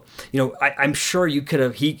about, I'm sure you could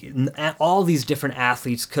have, all these different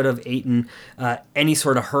athletes could have eaten any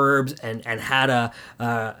sort of herbs and had a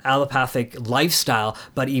allopathic lifestyle,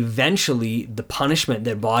 but eventually the punishment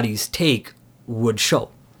their bodies take would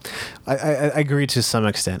show. I agree to some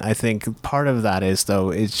extent. I think part of that is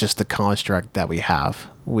just the construct that we have.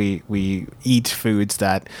 We eat foods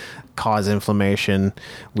that cause inflammation.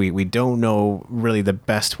 We don't know really the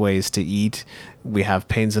best ways to eat. We have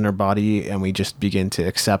pains in our body and we just begin to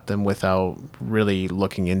accept them without really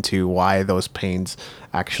looking into why those pains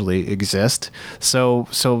actually exist. So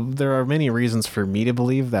there are many reasons for me to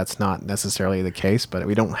believe that's not necessarily the case, but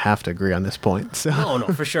we don't have to agree on this point. So. No,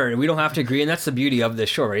 for sure. We don't have to agree, and that's the beauty of this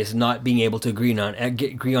show, right? Is not being able to agree on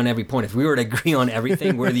every point. If we were to agree on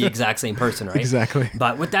everything, we're the exact same person, right? Exactly.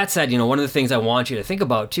 But with that said, one of the things I want you to think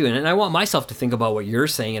about too, and I want myself to think about what you're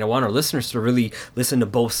saying, and I want our listeners to really listen to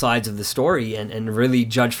both sides of the story and really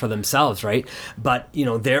judge for themselves, right? But,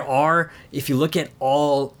 there are, if you look at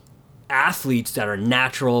all athletes that are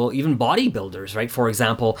natural, even bodybuilders, right? For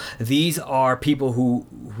example, these are people who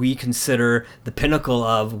we consider the pinnacle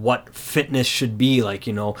of what fitness should be like,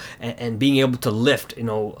 and being able to lift,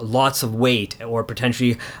 lots of weight or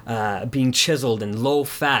potentially being chiseled and low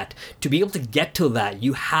fat. To be able to get to that,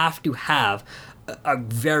 you have to have a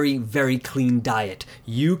very, very clean diet.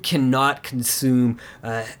 You cannot consume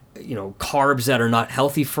carbs that are not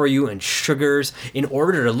healthy for you and sugars in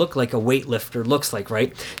order to look like a weightlifter looks like,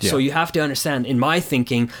 right? Yeah. So you have to understand, in my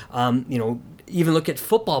thinking, even look at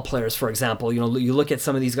football players, for example. You look at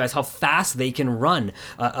some of these guys, how fast they can run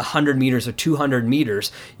 100 meters or 200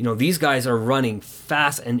 meters. These guys are running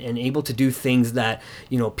fast and able to do things that,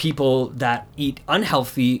 people that eat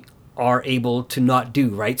unhealthy are able to not do,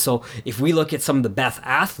 right? So if we look at some of the best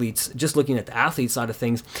athletes, just looking at the athlete side of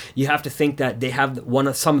things, you have to think that they have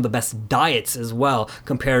some of the best diets as well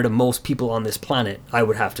compared to most people on this planet, I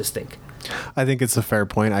would have to think. I think it's a fair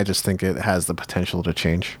point. I just think it has the potential to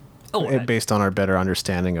change. based on our better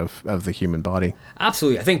understanding of the human body.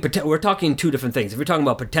 Absolutely. I think we're talking two different things. If you're talking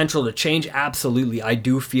about potential to change, absolutely. I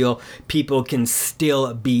do feel people can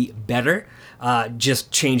still be better.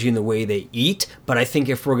 Just changing the way they eat. But I think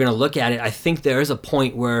if we're going to look at it, I think there is a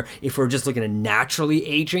point where if we're just looking at naturally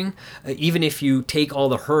aging, even if you take all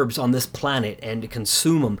the herbs on this planet and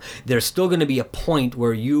consume them, there's still going to be a point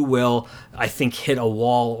where you will, I think, hit a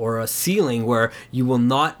wall or a ceiling where you will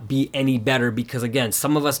not be any better because, again,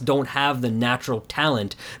 some of us don't have the natural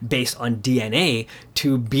talent based on DNA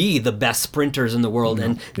to be the best sprinters in the world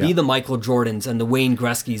and be the Michael Jordans and the Wayne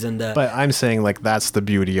Gretzky's and the... But I'm saying, like, that's the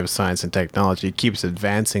beauty of science and technology. It keeps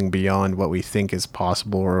advancing beyond what we think is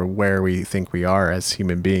possible or where we think we are as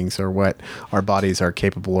human beings or what our bodies are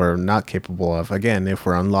capable or not capable of. Again, if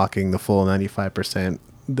we're unlocking the full 95%,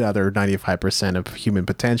 the other 95% of human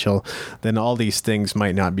potential, then all these things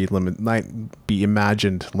might be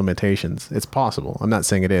imagined limitations. It's possible. I'm not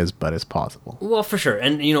saying it is, but it's possible. Well, for sure.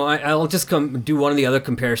 And, I'll just do one of the other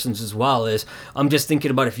comparisons as well is I'm just thinking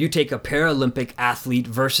about if you take a Paralympic athlete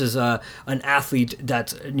versus an athlete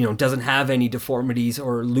that, doesn't have any deformities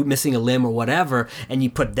or missing a limb or whatever, and you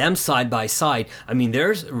put them side by side. I mean,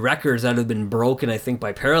 there's records that have been broken, I think,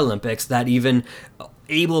 by Paralympics that even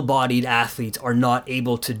able-bodied athletes are not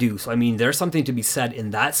able to do. So, I mean, there's something to be said in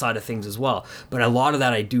that side of things as well. But a lot of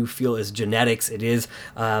that I do feel is genetics. It is,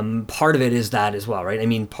 part of it is that as well, right? I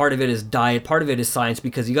mean, part of it is diet, part of it is science,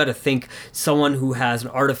 because you got to think someone who has an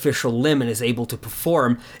artificial limb and is able to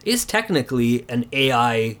perform is technically an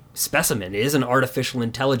AI specimen, is an artificial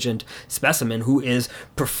intelligent specimen who is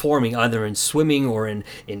performing either in swimming or in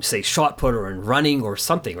say shot put or in running or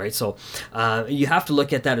something, right? So you have to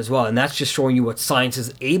look at that as well, and that's just showing you what science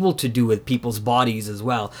is able to do with people's bodies as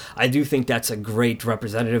well. I do think that's a great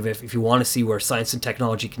representative if you want to see where science and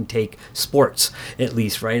technology can take sports, at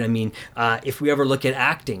least, right? I mean, if we ever look at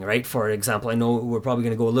acting, right, for example, I know we're probably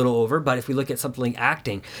going to go a little over, but if we look at something like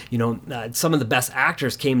acting, some of the best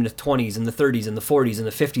actors came in the 20s and the 30s and the 40s and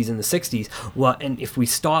the 50s in the 60s. Well, and if we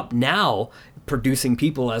stop now producing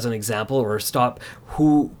people as an example, or stop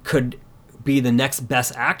who could be the next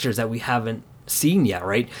best actors that we haven't seen yet,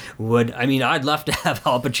 right? I'd love to have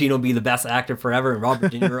Al Pacino be the best actor forever and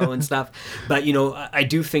Robert De Niro and stuff, but I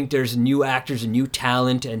do think there's new actors and new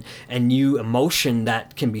talent and new emotion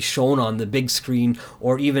that can be shown on the big screen,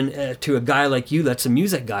 or even to a guy like you that's a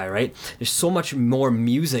music guy, right? There's so much more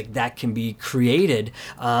music that can be created.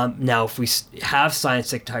 Now if we have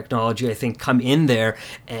science and technology, I think, come in there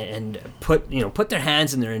and put their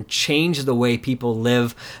hands in there and change the way people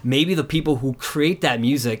live, maybe the people who create that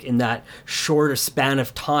music in that shorter span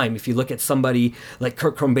of time. If you look at somebody like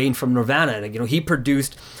Kurt Cobain from Nirvana, he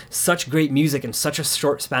produced such great music in such a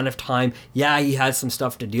short span of time. Yeah, he had some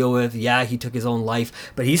stuff to deal with. Yeah, he took his own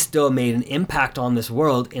life, but he still made an impact on this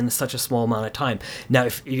world in such a small amount of time. Now,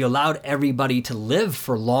 if you allowed everybody to live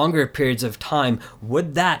for longer periods of time,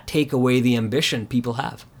 would that take away the ambition people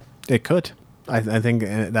have? It could. I think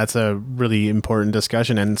that's a really important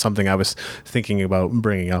discussion and something I was thinking about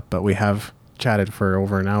bringing up, but we have chatted for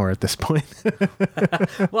over an hour at this point.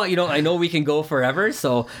 Well, I know we can go forever.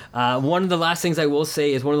 So one of the last things I will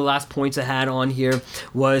say is one of the last points I had on here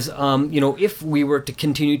was, if we were to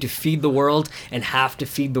continue to feed the world and have to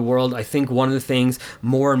feed the world, I think one of the things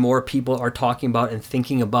more and more people are talking about and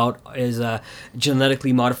thinking about is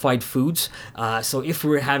genetically modified foods. So if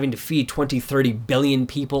we were having to feed 20, 30 billion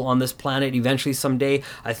people on this planet eventually someday,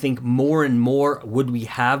 I think more and more would we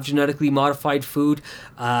have genetically modified food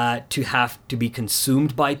to have to be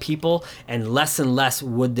consumed by people, and less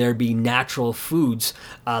would there be natural foods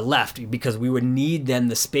left, because we would need then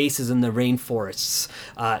the spaces in the rainforests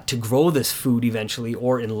to grow this food eventually,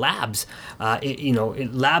 or in labs, in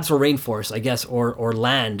labs or rainforests, I guess, or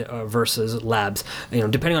land versus labs,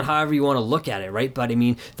 depending on however you want to look at it, right? But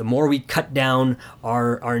the more we cut down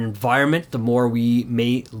our environment, the more we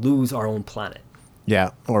may lose our own planet. Yeah,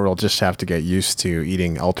 or we'll just have to get used to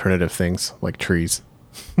eating alternative things like trees.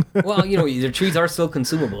 Well, the trees are still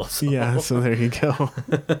consumable. So. Yeah, so there you go.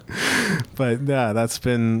 But yeah, that's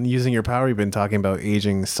been Using Your Power. We've been talking about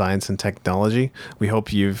aging, science, and technology. We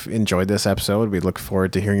hope you've enjoyed this episode. We look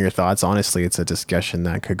forward to hearing your thoughts. Honestly, it's a discussion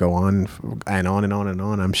that could go on and on and on and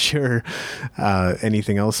on, I'm sure.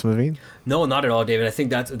 Anything else, Maveen? No, not at all, David. I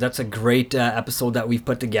think that's a great episode that we've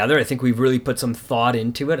put together. I think we've really put some thought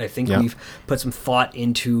into it. I think we've put some thought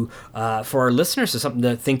into, for our listeners, to something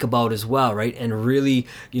to think about as well, right? And really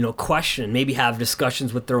really, question, maybe have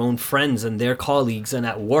discussions with their own friends and their colleagues and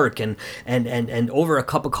at work and over a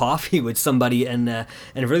cup of coffee with somebody and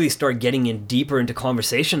really start getting in deeper into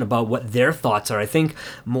conversation about what their thoughts are. I think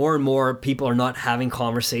more and more people are not having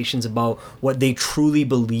conversations about what they truly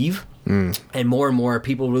believe. And more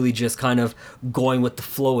people really just kind of going with the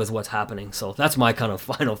flow is what's happening. So that's my kind of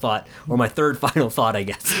final thought, or my third final thought, I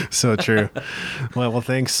guess. So true. Well,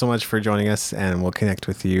 thanks so much for joining us, and we'll connect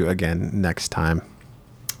with you again next time.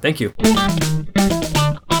 Thank you.